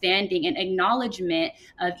understanding and acknowledgement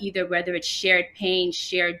of either whether it's shared pain,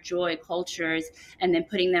 shared joy, cultures, and then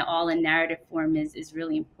putting that all in narrative form is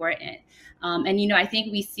really important. And, I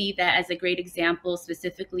think we see that as a great example,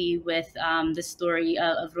 specifically with the story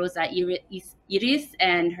of Rosa Iris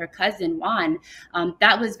and her cousin Juan.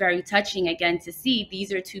 That was very touching, again, to see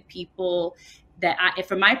these are two people that,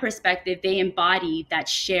 from my perspective, they embody that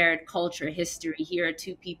shared culture, history. Here are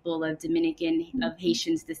two people of Dominican, of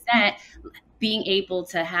Haitian descent, being able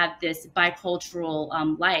to have this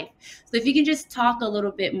bicultural life. So if you can just talk a little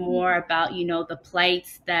bit more about, the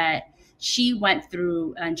plights that she went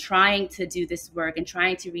through and trying to do this work and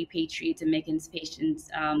trying to repatriate Dominicans, Haitians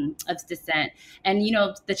of descent, and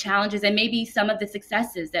the challenges and maybe some of the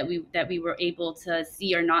successes that we were able to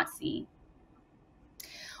see or not see.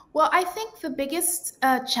 Well, I think the biggest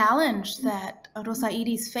challenge that Rosa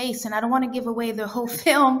Iris faced, and I don't want to give away the whole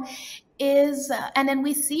film, is, and then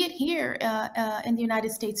we see it here in the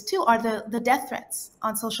United States too, are the death threats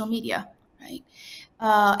on social media, right?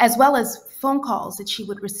 As well as phone calls that she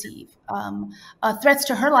would receive, threats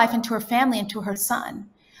to her life and to her family and to her son,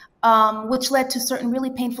 which led to certain really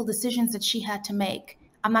painful decisions that she had to make.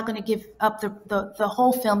 I'm not going to give up the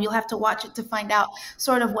whole film. You'll have to watch it to find out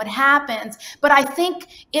sort of what happens. But I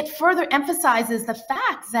think it further emphasizes the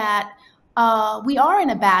fact that we are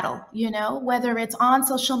in a battle, you know, whether it's on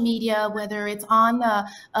social media, whether it's on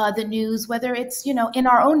the news, whether it's, you know, in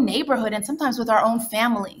our own neighborhood and sometimes with our own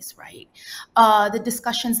families, right? The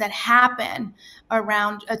discussions that happen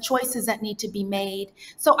around choices that need to be made.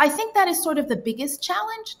 So I think that is sort of the biggest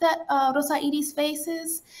challenge that Rosa Iris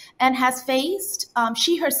faces and has faced.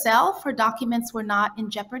 She herself, her documents were not in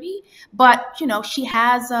jeopardy, but you know, she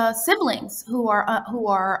has siblings who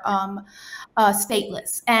are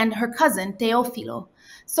stateless, and her cousin Teofilo.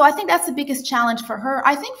 So I think that's the biggest challenge for her.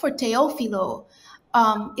 I think for Teofilo,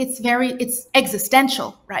 it's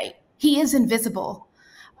existential, right? He is invisible.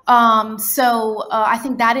 So I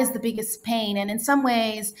think that is the biggest pain. And in some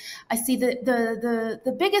ways, I see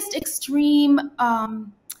the biggest extreme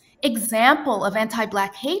example of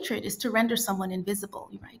anti-Black hatred is to render someone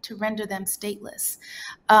invisible, right? To render them stateless.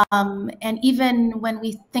 And even when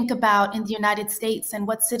we think about in the United States and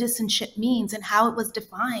what citizenship means and how it was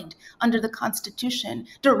defined under the Constitution,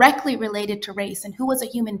 directly related to race and who was a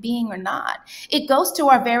human being or not, it goes to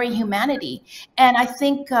our very humanity. And I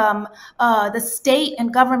think the state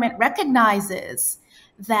and government recognizes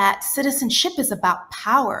that citizenship is about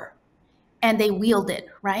power, and they wield it,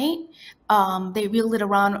 right? They wield it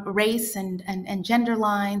around race and gender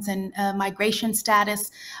lines and migration status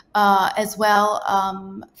as well.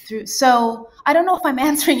 So I don't know if I'm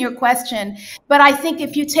answering your question, but I think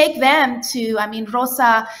if you take them to, I mean,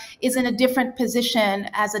 Rosa is in a different position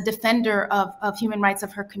as a defender of human rights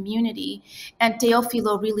of her community, and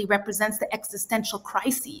Teofilo really represents the existential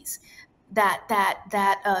crises that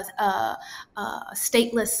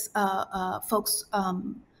stateless folks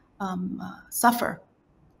suffer.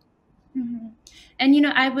 Mm-hmm. And, you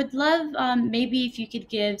know, I would love maybe if you could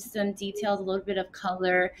give some details, a little bit of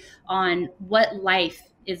color on what life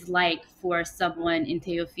is like for someone in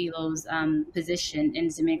Teofilo's position in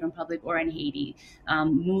the Dominican Republic or in Haiti,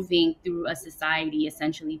 moving through a society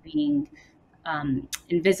essentially being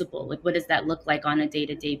invisible. Like, what does that look like on a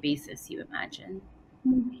day-to-day basis, you imagine?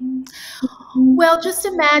 Well, just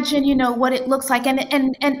imagine, you know, what it looks like. And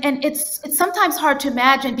it's sometimes hard to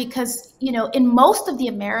imagine because, you know, in most of the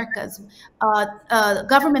Americas,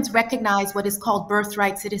 governments recognize what is called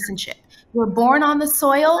birthright citizenship. You're born on the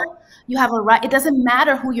soil, you have a right. It doesn't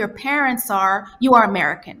matter who your parents are, you are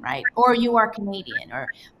American, right? Or you are Canadian,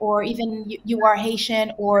 or even you are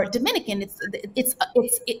Haitian or Dominican. It's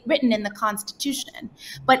written in the Constitution,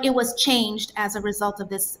 but it was changed as a result of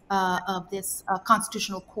this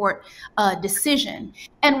Constitutional Court decision.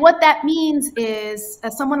 And what that means is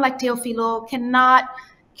someone like Teofilo cannot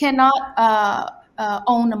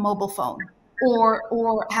own a mobile phone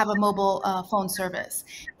or have a mobile phone service,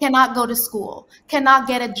 cannot go to school, cannot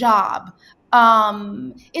get a job.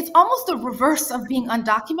 It's almost the reverse of being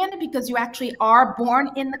undocumented because you actually are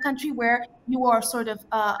born in the country where you are sort of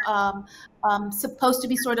supposed to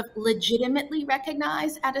be sort of legitimately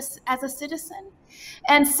recognized as a citizen.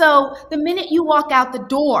 And so the minute you walk out the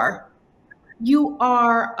door, you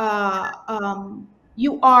are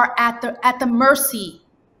at the mercy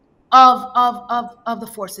of the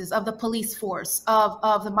forces, of the police force,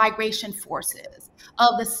 of the migration forces,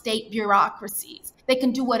 of the state bureaucracies. They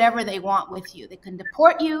can do whatever they want with you. They can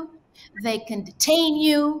deport you, they can detain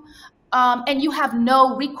you, and you have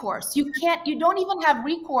no recourse. You don't even have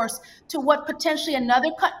recourse to what potentially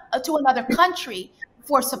another country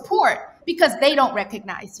for support because they don't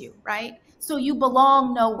recognize you, right? So you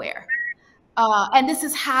belong nowhere. And this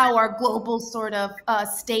is how our global sort of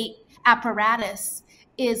state apparatus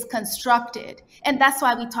is constructed. And that's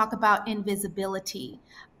why we talk about invisibility.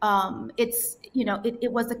 It's, you know,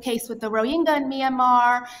 it was the case with the Rohingya in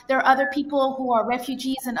Myanmar. There are other people who are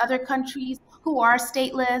refugees in other countries who are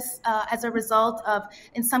stateless as a result of,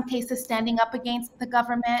 in some cases, standing up against the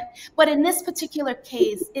government. But in this particular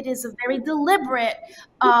case, it is a very deliberate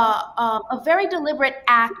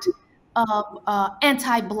act of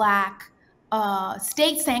anti-Black,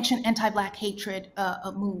 state-sanctioned anti-Black hatred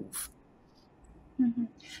move. Mm-hmm.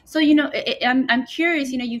 So, you know, I'm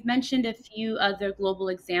curious, you know, you've mentioned a few other global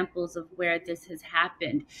examples of where this has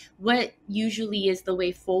happened. What usually is the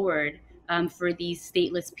way forward for these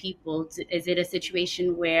stateless people? Is it a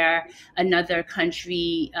situation where another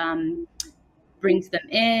country brings them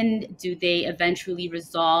in? Do they eventually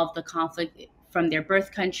resolve the conflict from their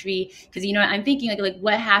birth country? Because, you know, I'm thinking like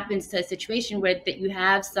what happens to a situation where that you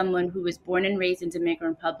have someone who was born and raised in Dominican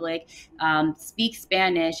Republic, speaks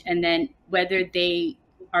Spanish, and then whether they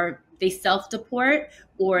self-deport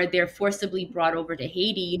or they're forcibly brought over to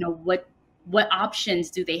Haiti, you know, what options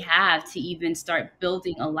do they have to even start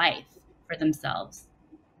building a life for themselves?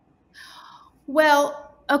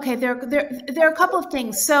 Well, okay, there are a couple of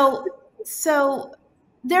things. So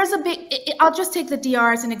there's a big, I'll just take the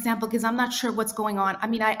DR as an example because I'm not sure what's going on. I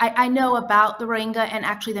mean, I know about the Rohingya and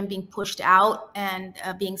actually them being pushed out and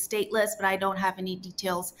being stateless, but I don't have any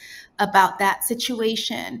details about that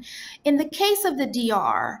situation. In the case of the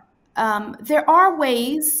DR, there are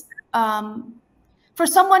ways for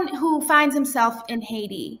someone who finds himself in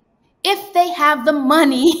Haiti, if they have the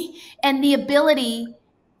money and the ability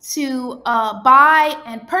to buy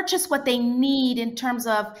and purchase what they need in terms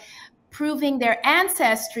of proving their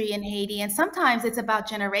ancestry in Haiti, and sometimes it's about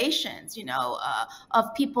generations, you know,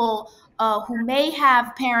 of people who may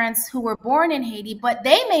have parents who were born in Haiti, but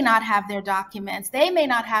they may not have their documents, they may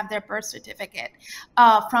not have their birth certificate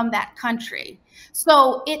from that country.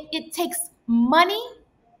 So it takes money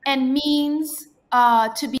and means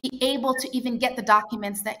to be able to even get the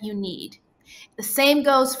documents that you need. The same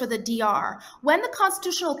goes for the DR. When the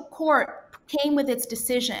Constitutional Court came with its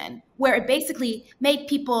decision, where it basically made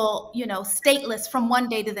people, you know, stateless from one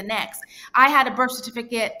day to the next. I had a birth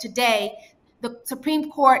certificate today. The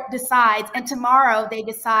Supreme Court decides, and tomorrow they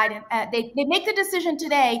decide, and they make the decision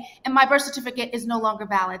today, and my birth certificate is no longer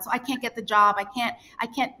valid. So I can't get the job. I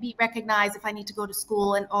can't be recognized if I need to go to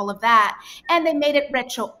school and all of that. And they made it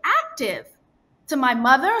retroactive to my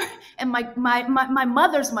mother and my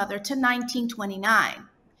mother's mother to 1929.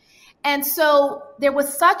 And so there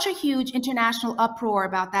was such a huge international uproar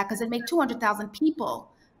about that because it made 200,000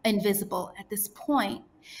 people invisible at this point,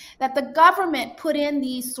 that the government put in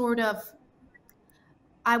these sort of,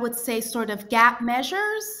 I would say, sort of gap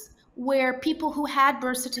measures where people who had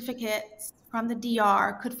birth certificates from the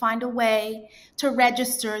DR could find a way to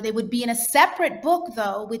register. They would be in a separate book,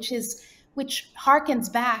 though, which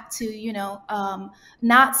harkens back to, you know,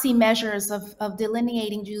 Nazi measures of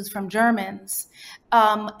delineating Jews from Germans,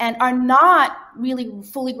 and are not really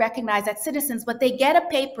fully recognized as citizens, but they get a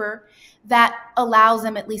paper that allows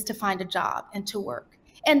them at least to find a job and to work.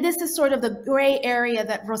 And this is sort of the gray area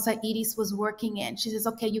that Rosa Iris was working in. She says,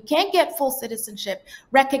 okay, you can't get full citizenship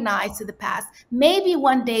recognized to the past. Maybe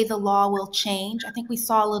one day the law will change. I think we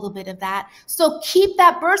saw a little bit of that. So keep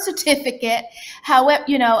that birth certificate, however,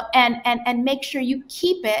 you know, and make sure you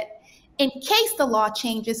keep it in case the law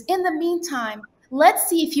changes. In the meantime, let's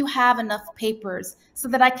see if you have enough papers so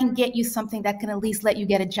that I can get you something that can at least let you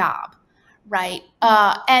get a job. Right.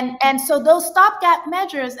 And so those stopgap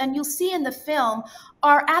measures, and you'll see in the film,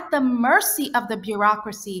 are at the mercy of the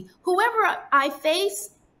bureaucracy. Whoever I face,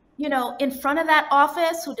 you know, in front of that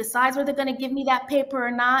office who decides whether they're going to give me that paper or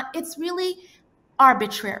not, it's really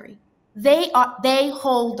arbitrary. They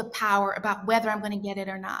hold the power about whether I'm going to get it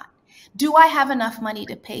or not. Do I have enough money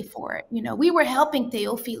to pay for it? You know, we were helping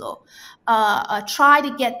Teofilo try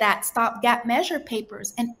to get that stopgap measure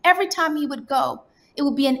papers. And every time he would go, it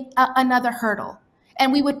would be another hurdle.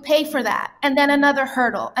 And we would pay for that, and then another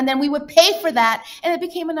hurdle, and then we would pay for that, and it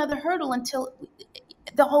became another hurdle until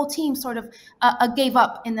the whole team sort of gave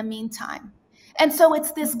up in the meantime. And so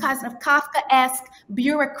it's this kind of Kafkaesque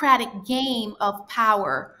bureaucratic game of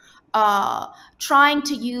power, trying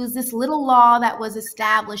to use this little law that was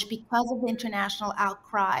established because of the international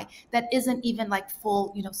outcry that isn't even like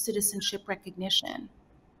full, you know, citizenship recognition.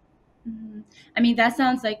 Mm-hmm. I mean, that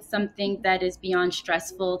sounds like something that is beyond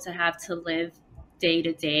stressful to have to live day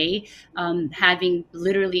to day, having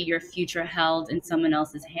literally your future held in someone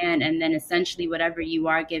else's hand. And then essentially whatever you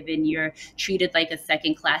are given, you're treated like a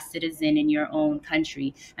second-class citizen in your own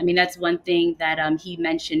country. I mean, that's one thing that he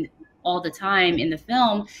mentioned all the time in the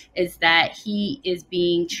film, is that he is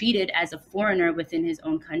being treated as a foreigner within his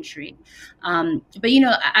own country. But, you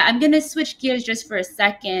know, I'm going to switch gears just for a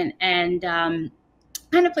second and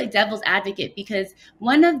kind of play devil's advocate, because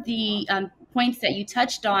one of the points that you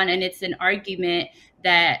touched on, and it's an argument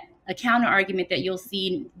that a counter argument that you'll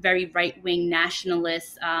see very right-wing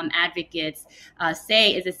nationalist advocates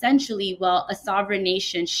say, is essentially, well, a sovereign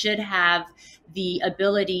nation should have the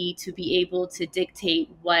ability to be able to dictate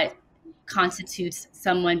what constitutes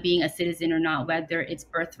someone being a citizen or not, whether it's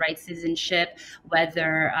birthright citizenship,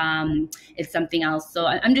 whether it's something else. So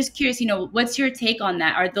I'm just curious, you know, what's your take on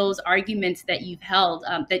that? Are those arguments that you've held,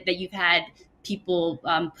 that you've had people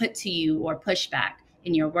put to you or pushback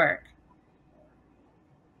in your work?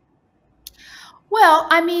 Well,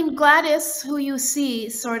 I mean, Gladys, who you see,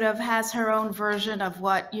 sort of has her own version of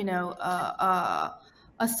what,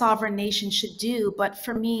 a sovereign nation should do. But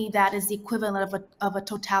for me, that is the equivalent of a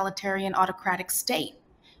totalitarian autocratic state.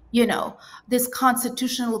 This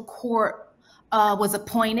constitutional court was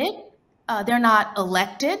appointed. They're not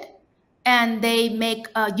elected, and they make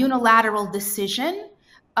a unilateral decision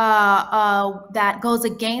that goes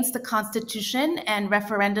against the Constitution and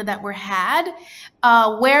referenda that were had.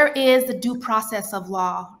 Where is the due process of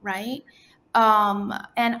law, right?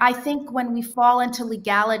 And I think when we fall into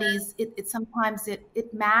legalities, it sometimes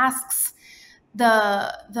masks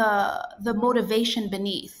the motivation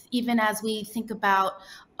beneath. Even as we think about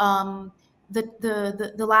the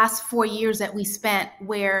last 4 years that we spent,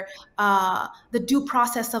 where the due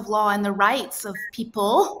process of law and the rights of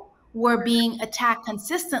people were being attacked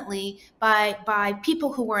consistently by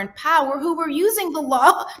people who were in power, who were using the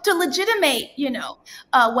law to legitimate,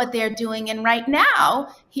 what they're doing. And right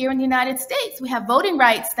now, here in the United States, we have voting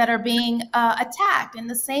rights that are being attacked in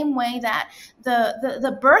the same way that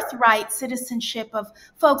the birthright citizenship of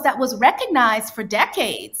folks that was recognized for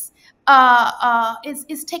decades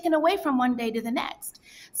is taken away from one day to the next.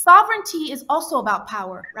 Sovereignty is also about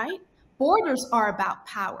power, right? Borders are about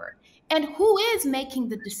power. And who is making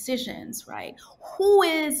the decisions, right? Who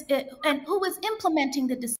is implementing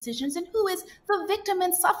the decisions, and who is the victim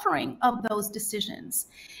and suffering of those decisions?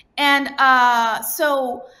 And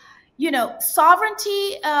so,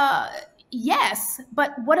 sovereignty, yes,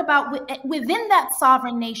 but what about within that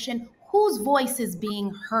sovereign nation, whose voice is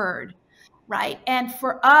being heard, right? And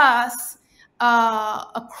for us,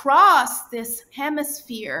 across this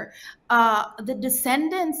hemisphere, the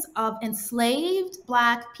descendants of enslaved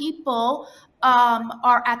Black people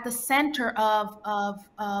are at the center of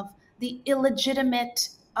the illegitimate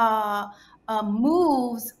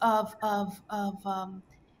moves of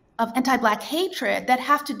anti-Black hatred that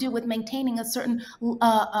have to do with maintaining a certain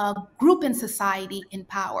group in society in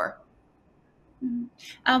power.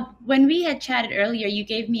 When we had chatted earlier, you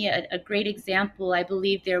gave me a great example. I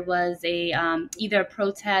believe there was either a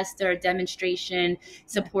protest or a demonstration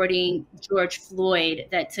supporting George Floyd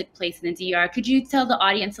that took place in the DR. Could you tell the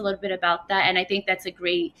audience a little bit about that? And I think that's a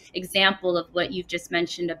great example of what you've just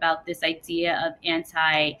mentioned about this idea of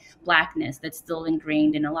anti-Blackness that's still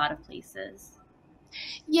ingrained in a lot of places.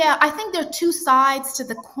 Yeah, I think there are two sides to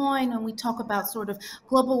the coin when we talk about sort of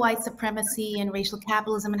global white supremacy and racial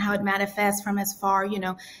capitalism and how it manifests from as far,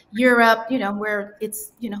 Europe, where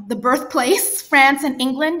it's, the birthplace, France and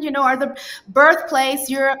England, are the birthplace,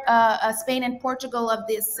 Europe, Spain and Portugal of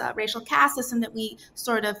this racial caste system that we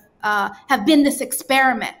sort of have been this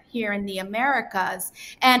experiment here in the Americas,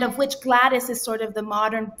 and of which Gladys is sort of the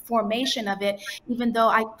modern formation of it, even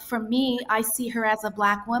though for me, I see her as a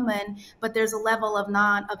Black woman, but there's a level of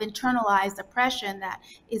internalized oppression that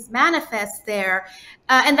is manifest there.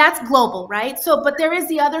 And that's global, right? So, but there is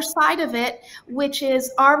the other side of it, which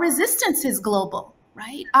is our resistance is global.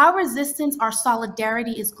 Right? Our resistance, our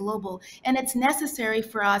solidarity is global, and it's necessary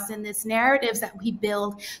for us in this narratives that we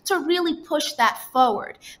build to really push that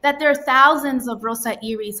forward, that there are thousands of Rosa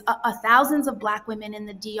Iris, thousands of Black women in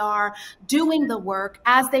the DR doing the work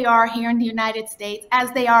as they are here in the United States, as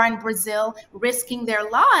they are in Brazil, risking their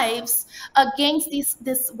lives against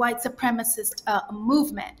this white supremacist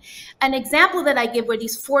movement. An example that I give where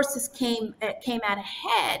these forces came at a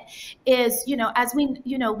head is, as we,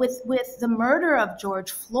 with the murder of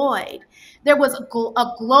George Floyd, there was a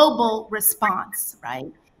global response,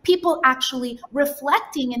 right? People actually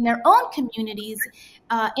reflecting in their own communities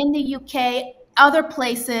in the UK, other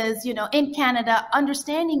places, in Canada,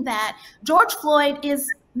 understanding that George Floyd is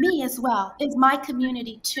me as well, is my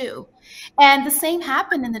community too. And the same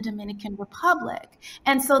happened in the Dominican Republic.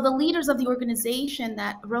 And so the leaders of the organization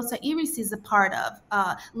that Rosa Iris is a part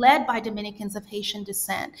of, led by Dominicans of Haitian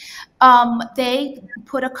descent, they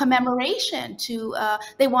put a commemoration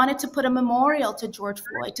they wanted to put a memorial to George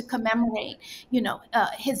Floyd to commemorate,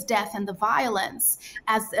 his death and the violence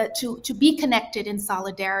as to be connected in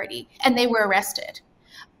solidarity. And they were arrested.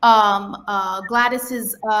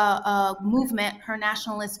 Gladys's movement, her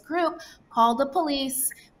nationalist group, called the police.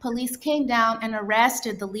 Police came down and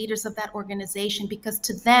arrested the leaders of that organization because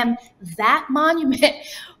to them, that monument,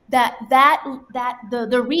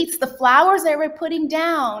 the wreaths, the flowers they were putting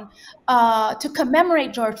down to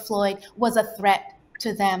commemorate George Floyd was a threat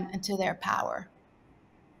to them and to their power.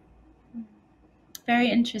 very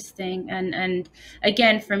interesting. And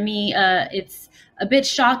again, for me, it's a bit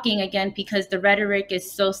shocking, again, because the rhetoric is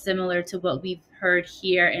so similar to what we've heard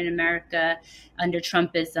here in America under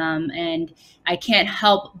Trumpism. And I can't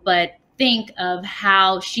help but think of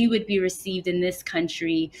how she would be received in this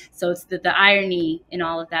country. So it's the irony in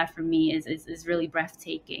all of that for me is really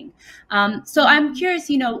breathtaking. So I'm curious,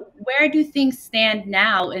 where do things stand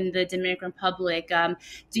now in the Dominican Republic?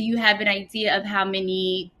 Do you have an idea of how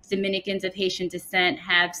many Dominicans of Haitian descent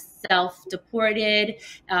have self-deported?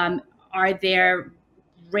 Are there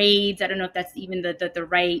raids? I don't know if that's even the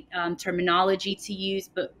right terminology to use,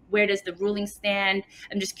 but where does the ruling stand?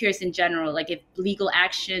 I'm just curious in general, like if legal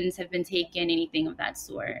actions have been taken, anything of that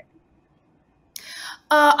sort.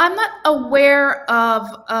 I'm not aware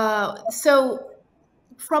of, so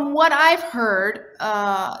from what I've heard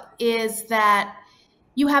is that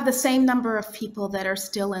you have the same number of people that are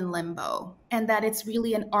still in limbo, and that it's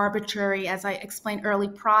really an arbitrary, as I explained early,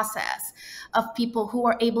 process of people who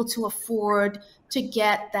are able to afford to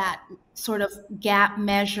get that sort of gap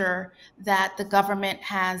measure that the government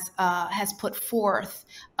has put forth,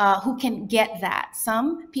 who can get that.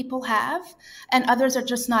 Some people have, and others are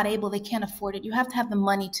just not able. They can't afford it. You have to have the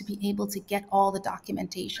money to be able to get all the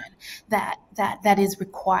documentation that is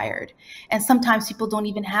required. And sometimes people don't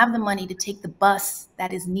even have the money to take the bus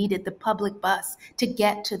that is needed, the public bus, to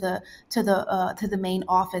get to the main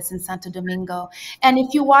office in Santo Domingo. And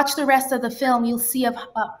if you watch the rest of the film, you'll see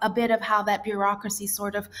a bit of how that bureaucracy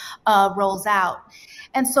sort of rolls out.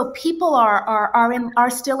 And so people are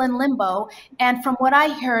still in limbo. And from what I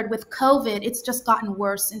heard with COVID, it's just gotten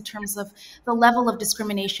worse in terms of the level of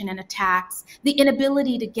discrimination and attacks, the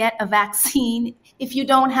inability to get a vaccine if you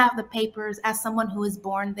don't have the papers as someone who is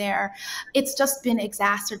born there. It's just been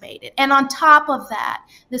exacerbated. And on top of that,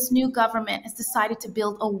 this new government has decided to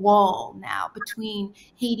build a wall now between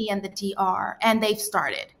Haiti and the DR, and they've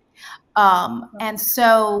started. And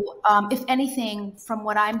so, if anything, from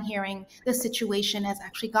what I'm hearing, the situation has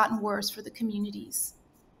actually gotten worse for the communities.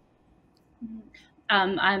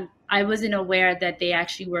 I wasn't aware that they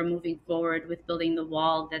actually were moving forward with building the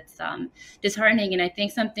wall. That's disheartening. And I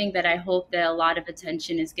think something that I hope that a lot of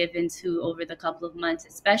attention is given to over the couple of months,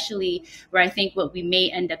 especially where I think what we may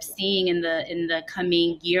end up seeing in the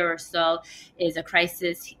coming year or so is a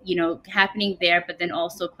crisis, happening there, but then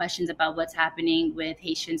also questions about what's happening with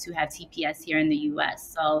Haitians who have TPS here in the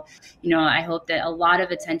US. So, I hope that a lot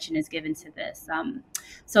of attention is given to this.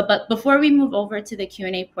 But before we move over to the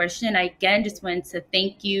Q&A portion, I again just want to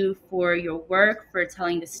thank you for your work, for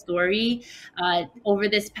telling the story. Over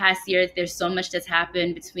this past year, there's so much that's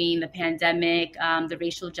happened between the pandemic, the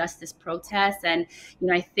racial justice protests, and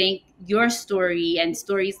I think your story and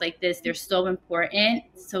stories like this, they're so important.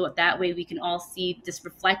 So that way we can all see this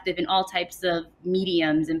reflective in all types of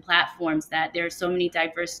mediums and platforms, that there are so many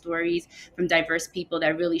diverse stories from diverse people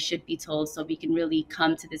that really should be told, so we can really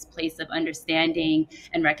come to this place of understanding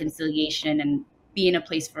and reconciliation and be in a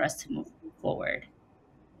place for us to move forward.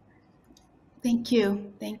 Thank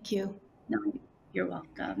you. Thank you. No, you're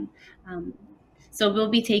welcome. So we'll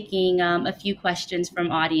be taking a few questions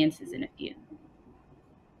from audiences in a few.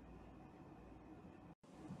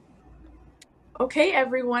 Okay,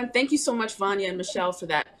 everyone. Thank you so much, Vania and Michèle, for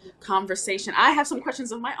that conversation. I have some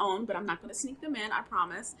questions of my own, but I'm not going to sneak them in, I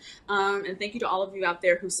promise. And thank you to all of you out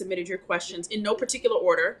there who submitted your questions in no particular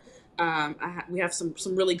order. We have some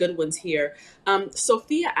really good ones here.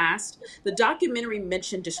 Sophia asked, the documentary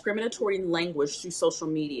mentioned discriminatory language through social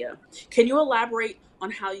media. Can you elaborate on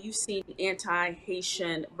how you've seen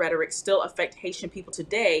anti-Haitian rhetoric still affect Haitian people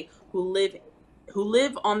today who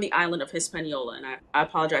live on the island of Hispaniola? And I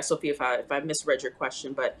apologize, Sophia, if I misread your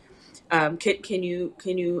question, but can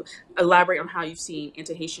you elaborate on how you've seen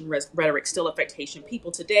anti-Haitian rhetoric still affect Haitian people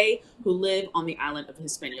today who live on the island of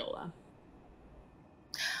Hispaniola?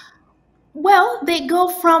 Well, they go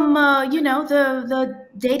from, the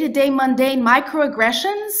day-to-day mundane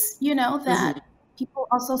microaggressions, that people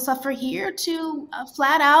also suffer here, to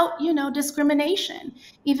flat out, discrimination.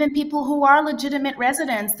 Even people who are legitimate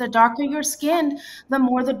residents, the darker your skin, the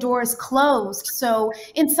more the door is closed. So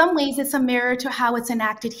in some ways, it's a mirror to how it's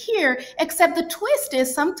enacted here, except the twist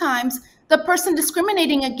is sometimes the person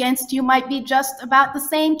discriminating against you might be just about the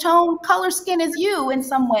same tone, color, skin as you in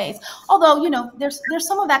some ways. Although, there's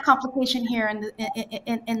some of that complication here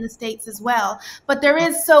in the States as well. But there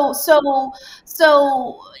is so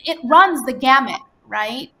it runs the gamut,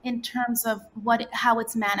 right, in terms of how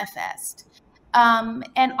it's manifest.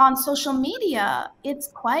 And on social media, it's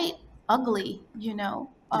quite ugly,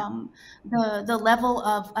 the level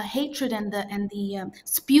of hatred and the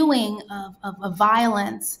spewing of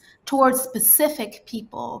violence towards specific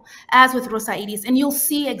people, as with Rosa Iris, and you'll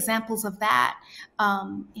see examples of that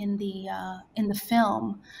in the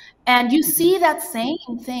film. And you see that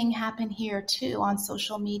same thing happen here too on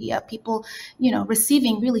social media. People,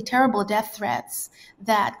 receiving really terrible death threats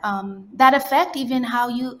that that affect even how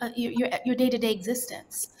your day-to-day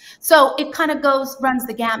existence. So it kind of runs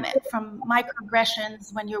the gamut from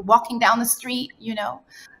microaggressions when you're walking down the street,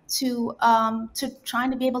 to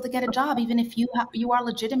trying to be able to get a job, even if you are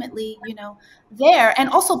legitimately, there, and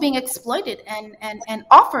also being exploited and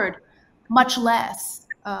offered much less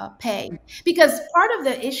pay. Because part of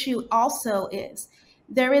the issue also is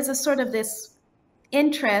there is a sort of this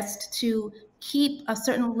interest to keep a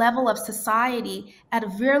certain level of society at a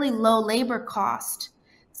very low labor cost.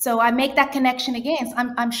 So I make that connection again.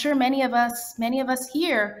 I'm sure many of us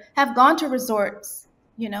here have gone to resorts,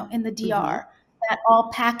 in the DR, that all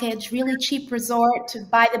package, really cheap resort to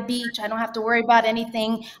by the beach. I don't have to worry about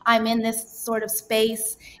anything. I'm in this sort of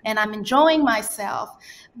space and I'm enjoying myself.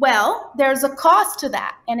 Well, there's a cost to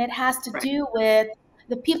that, and it has to do with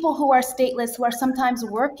the people who are stateless, who are sometimes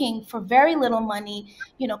working for very little money,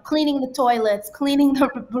 cleaning the toilets, cleaning the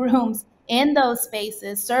rooms in those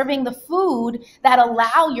spaces, serving the food that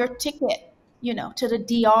allow your ticket, to the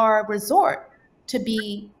DR resort to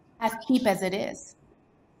be as cheap as it is.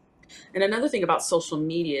 And another thing about social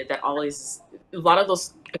media that always, a lot of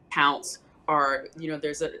those accounts are,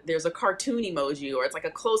 there's a cartoon emoji, or it's like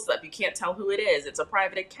a close up. You can't tell who it is. It's a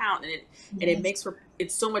private account, and it makes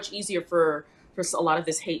it's so much easier for a lot of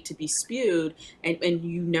this hate to be spewed, and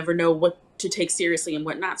you never know what to take seriously and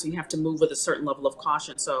what not. So you have to move with a certain level of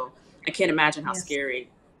caution. So I can't imagine how scary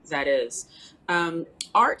that is.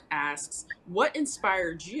 Art asks, what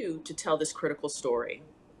inspired you to tell this critical story?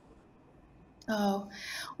 Oh,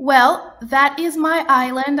 well, that is my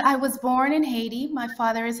island. I was born in Haiti. My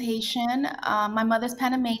father is Haitian. My mother's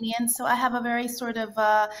Panamanian. So I have a very sort of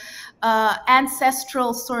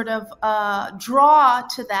ancestral sort of draw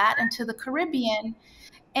to that and to the Caribbean.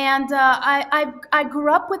 And I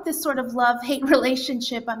grew up with this sort of love-hate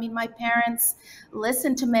relationship. I mean, my parents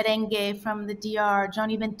listened to merengue from the DR,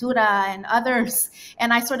 Johnny Ventura and others.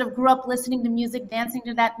 And I sort of grew up listening to music, dancing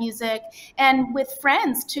to that music, and with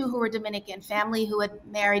friends too who were Dominican, family who had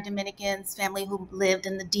married Dominicans, family who lived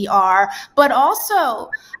in the DR. But also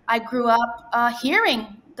I grew up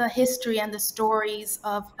hearing the history and the stories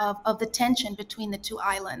of the tension between the two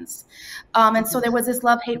islands. And so there was this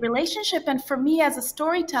love-hate relationship. And for me as a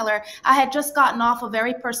storyteller, I had just gotten off a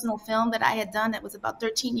very personal film that I had done that was about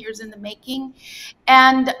 13 years in the making,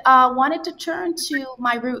 and wanted to turn to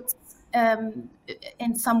my roots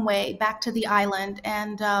in some way, back to the island.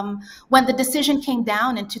 And when the decision came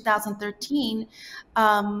down in 2013,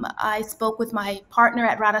 I spoke with my partner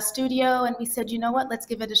at Rada Studio, and we said, you know what, let's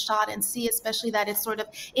give it a shot and see, especially that it sort of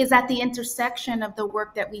is at the intersection of the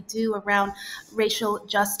work that we do around racial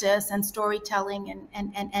justice and storytelling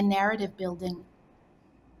and narrative building.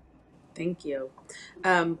 Thank you.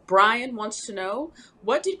 Brian wants to know,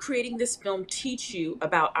 what did creating this film teach you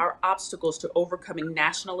about our obstacles to overcoming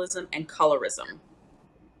nationalism and colorism?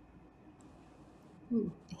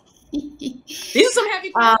 These are some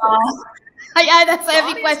heavy questions. Yeah, that's a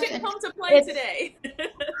heavy question. Didn't come to play today.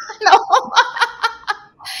 No.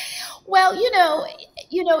 Well,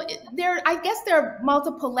 I guess there are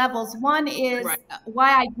multiple levels. One is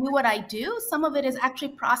why I do what I do. Some of it is actually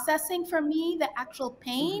processing for me the actual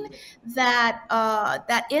pain that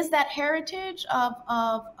is that heritage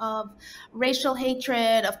of racial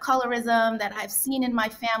hatred, of colorism that I've seen in my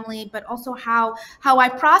family, but also how I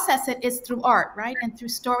process it is through art, right, and through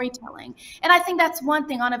storytelling. And I think that's one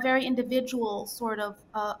thing on a very individual sort of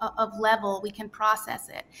level we can process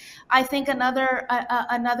it. I think another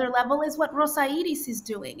level is what Rosa Iris is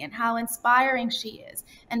doing and how inspiring she is,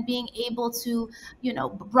 and being able to,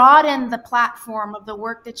 broaden the platform of the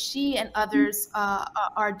work that she and others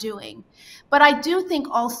are doing. But I do think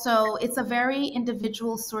also it's a very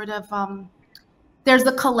individual sort of, there's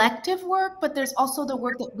the collective work, but there's also the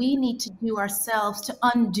work that we need to do ourselves to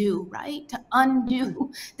undo, right? To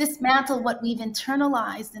undo, dismantle what we've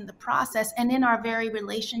internalized in the process and in our very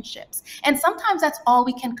relationships. And sometimes that's all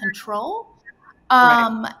we can control.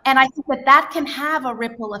 And I think that can have a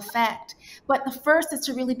ripple effect. But the first is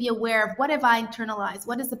to really be aware of, what have I internalized?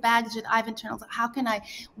 What is the baggage that I've internalized?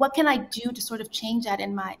 What can I do to sort of change that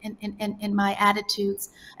in my attitudes?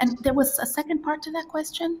 And there was a second part to that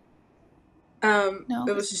question. No.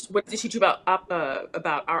 It was just, what did she teach you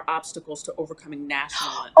about our obstacles to overcoming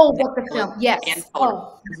national? Oh, what the film? Yes. And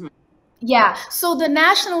color. Yeah. So the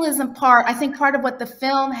nationalism part, I think part of what the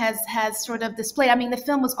film has sort of displayed. I mean, the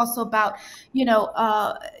film was also about, you know,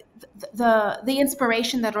 the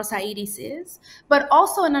inspiration that Rosa Iris is, but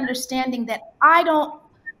also an understanding that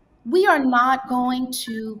we are not going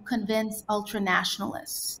to convince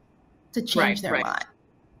ultranationalists to change their mind.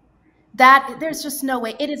 That there's just no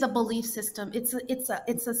way. It is a belief system. It's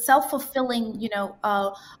a self-fulfilling, you know,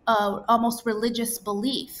 almost religious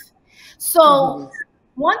belief. So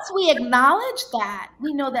once we acknowledge that,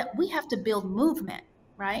 we know that we have to build movement,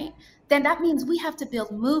 right? Then that means we have to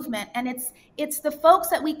build movement, and it's the folks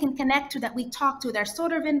that we can connect to, that we talk to, that are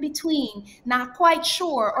sort of in between, not quite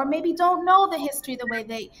sure, or maybe don't know the history the way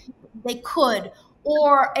they could,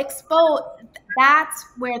 or expose. That's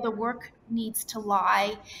where the work needs to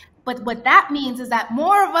lie. But what that means is that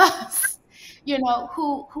more of us, you know,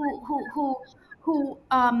 who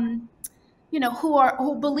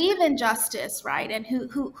who believe in justice, right, and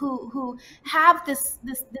who have this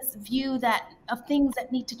view that of things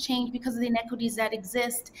that need to change because of the inequities that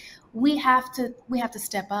exist, we have to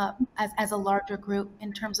step up as a larger group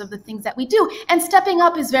in terms of the things that we do. And stepping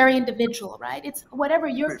up is very individual, right? It's whatever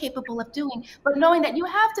you're capable of doing, but knowing that you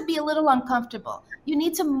have to be a little uncomfortable. You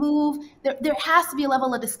need to move. There has to be a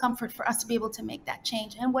level of discomfort for us to be able to make that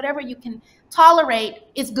change. And whatever you can tolerate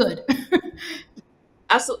is good.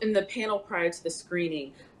 Also, in the panel prior to the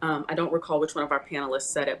screening, I don't recall which one of our panelists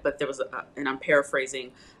said it, but there was, and I'm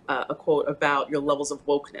paraphrasing, a quote about your levels of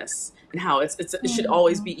wokeness and how it should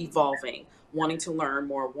always be evolving, wanting to learn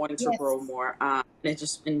more, wanting to grow more.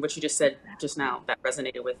 And what you just said just now, that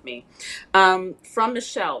resonated with me. From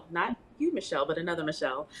Michèle, not you, Michèle, but another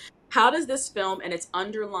Michèle, how does this film and its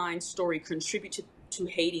underlying story contribute to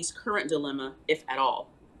Haiti's current dilemma, if at all?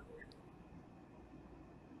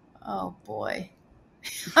 Oh boy.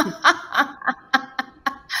 Well,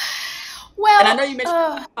 and I know you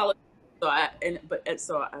mentioned politics,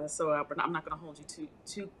 so I'm not going to hold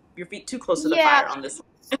you your feet too close to the fire on this one.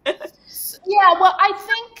 Yeah, well, I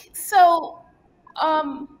think so.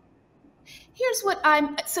 Here's what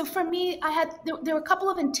so for me, there were a couple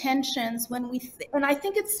of intentions when and I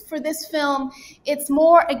think it's for this film, it's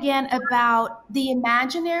more again about the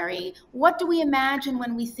imaginary. What do we imagine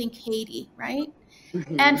when we think Haiti, right?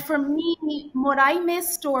 And for me,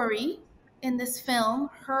 Moraime's story in this film,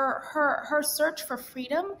 her search for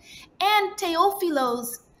freedom, and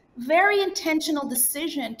Teofilo's very intentional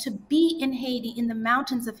decision to be in Haiti, in the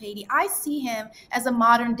mountains of Haiti. I see him as a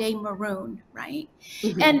modern day Maroon, right?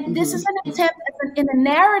 And this is an attempt in a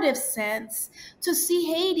narrative sense to see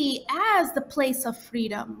Haiti as the place of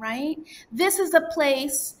freedom, right? This is a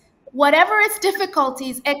place, whatever its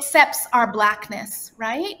difficulties, accepts our Blackness,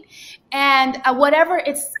 right? And whatever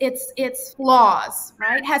its flaws,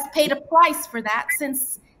 right, has paid a price for that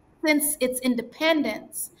since its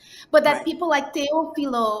independence. But that people like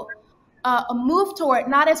Teofilo move toward,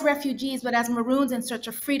 not as refugees, but as Maroons in search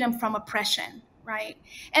of freedom from oppression, right?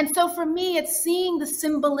 And so for me, it's seeing the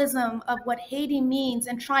symbolism of what Haiti means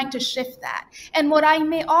and trying to shift that. And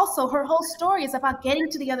Moraime also, her whole story is about getting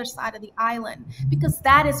to the other side of the island, because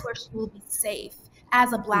that is where she will be safe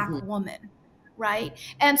as a Black woman, right?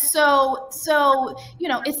 And so you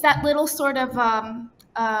know, it's that little sort of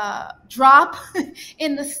drop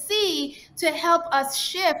in the sea to help us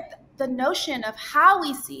shift the notion of how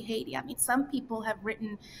we see Haiti. I mean, some people have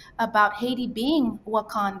written about Haiti being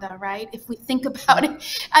Wakanda, right? If we think about it,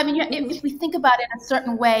 I mean, if we think about it in a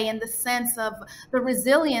certain way, in the sense of the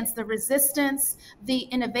resilience, the resistance, the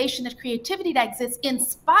innovation, the creativity that exists in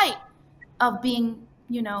spite of being,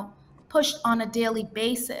 you know, pushed on a daily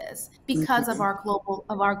basis because of our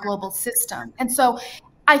global system. And so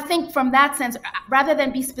I think from that sense, rather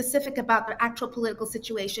than be specific about the actual political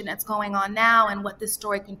situation that's going on now and what this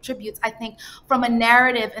story contributes, I think from a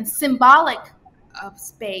narrative and symbolic of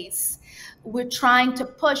space, we're trying to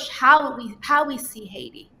push how we see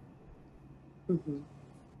Haiti.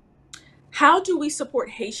 How do we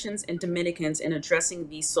support Haitians and Dominicans in addressing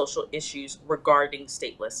these social issues regarding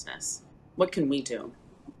statelessness? What can we do?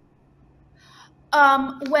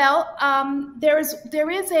 There is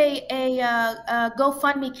a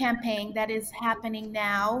GoFundMe campaign that is happening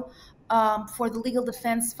now for the Legal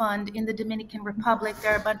Defense Fund in the Dominican Republic.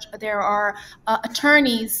 There are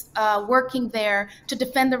attorneys working there to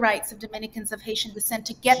defend the rights of Dominicans of Haitian descent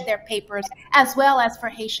to get their papers, as well as for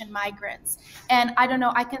Haitian migrants. And I don't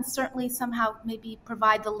know, I can certainly somehow maybe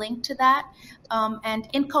provide the link to that. And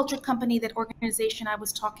In Culture Company, that organization I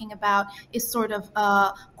was talking about, is sort of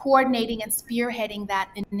coordinating and spearheading that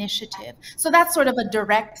initiative. So that's sort of a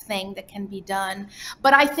direct thing that can be done.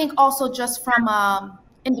 But I think also just from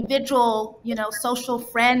individual, you know, social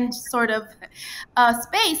friend sort of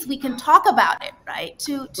space, we can talk about it, right,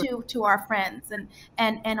 to our friends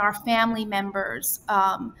and our family members,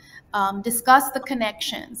 discuss the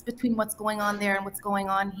connections between what's going on there and what's going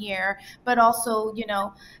on here, but also, you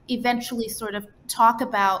know, eventually sort of talk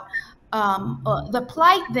about the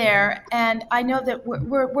plight there. And I know that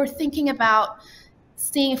we're thinking about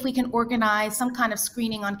seeing if we can organize some kind of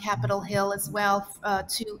screening on Capitol Hill as well,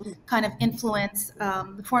 to kind of influence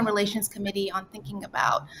the Foreign Relations Committee on thinking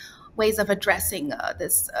about ways of addressing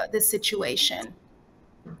this situation.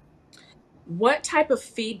 What type of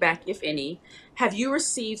feedback, if any, have you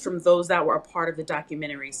received from those that were a part of the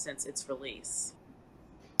documentary since its release?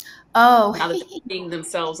 Oh, now that they're seeing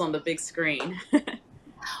themselves on the big screen.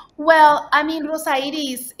 Well, I mean, Rosa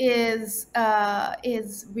Iris is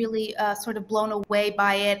really sort of blown away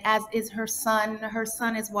by it, as is her son. Her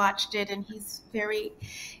son has watched it, and he's very,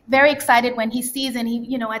 very excited when he sees. And he,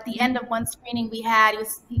 you know, at the end of one screening we had,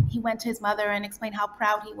 he went to his mother and explained how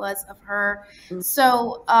proud he was of her.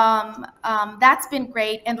 So that's been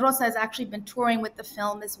great. And Rosa has actually been touring with the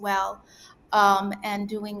film as well, and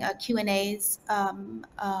doing Q&As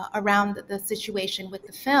around the situation with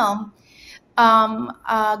the film.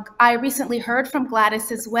 I recently heard from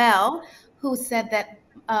Gladys as well, who said that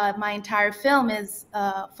my entire film is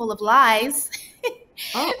full of lies.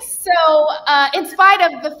 Oh. So in spite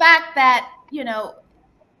of the fact that, you know,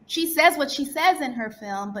 she says what she says in her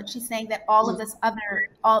film, but she's saying that all of this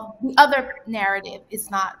the other narrative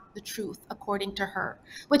is not the truth according to her,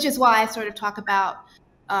 which is why I sort of talk about,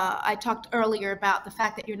 I talked earlier about the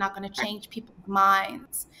fact that you're not going to change people's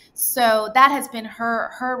minds. So that has been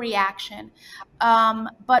her reaction.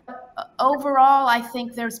 But overall, I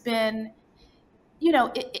think there's been, you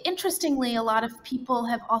know, interestingly, a lot of people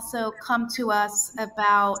have also come to us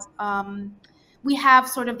about, we have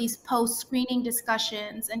sort of these post-screening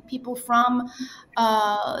discussions, and people from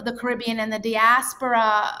the Caribbean and the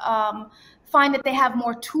diaspora find that they have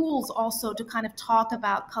more tools also to kind of talk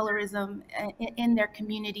about colorism in their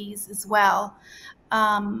communities as well.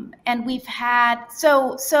 And we've had,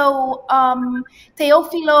 Teofilo,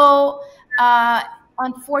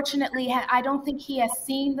 unfortunately, I don't think he has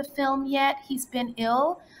seen the film yet. He's been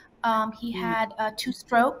ill. He had 2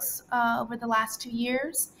 strokes over the last 2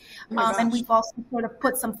 years. And we've also sort of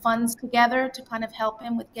put some funds together to kind of help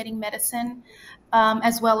him with getting medicine,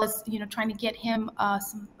 as well as, you know, trying to get him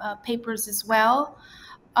some papers as well.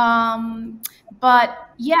 But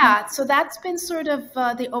yeah, so that's been sort of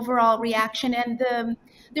the overall reaction. And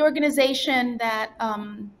the organization that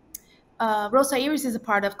Rosa Iris is a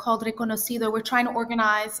part of, called Reconocido, we're trying to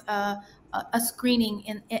organize a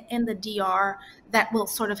screening in the DR that will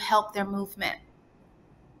sort of help their movement.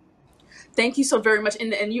 Thank you so very much.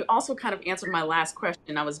 And you also kind of answered my last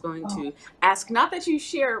question. I was going to ask, not that you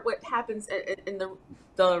share what happens in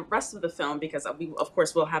the rest of the film, because we, of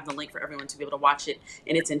course, will have the link for everyone to be able to watch it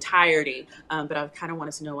in its entirety. But I kind of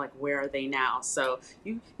wanted to know, like, where are they now? So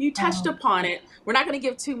you touched upon it. We're not going to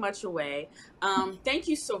give too much away. Thank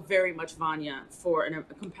you so very much, Vania, for a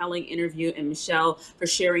compelling interview, and Michèle for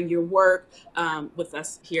sharing your work with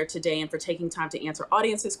us here today, and for taking time to answer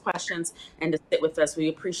audience's questions and to sit with us. We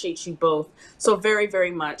appreciate you both so very,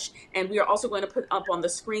 very much. And we are also going to put up on the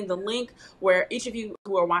screen the link where each of you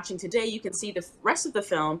who are watching today, you can see the rest of the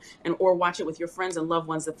film or watch it with your friends and loved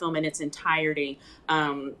ones, the film in its entirety.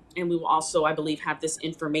 And we will also, I believe, have this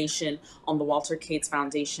information on the Walter Cates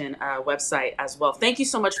Foundation website as well. Thank you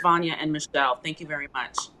so much, Vania and Michèle. Thank you very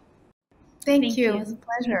much. Thank you. It was a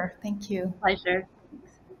pleasure. Thank you. Pleasure.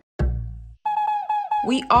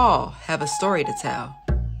 We all have a story to tell.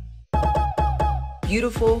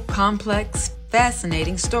 Beautiful, complex,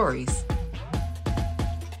 fascinating stories.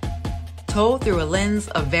 Told through a lens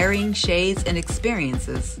of varying shades and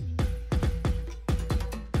experiences.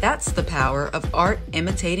 That's the power of art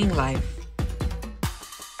imitating life.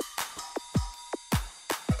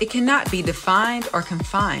 It cannot be defined or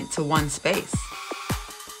confined to one space.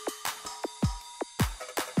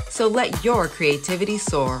 So let your creativity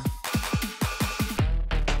soar.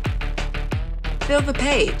 Fill the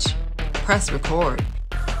page, press record,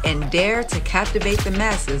 and dare to captivate the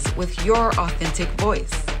masses with your authentic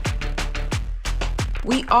voice.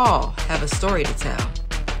 We all have a story to tell.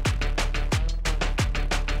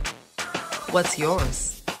 What's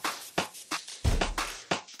yours?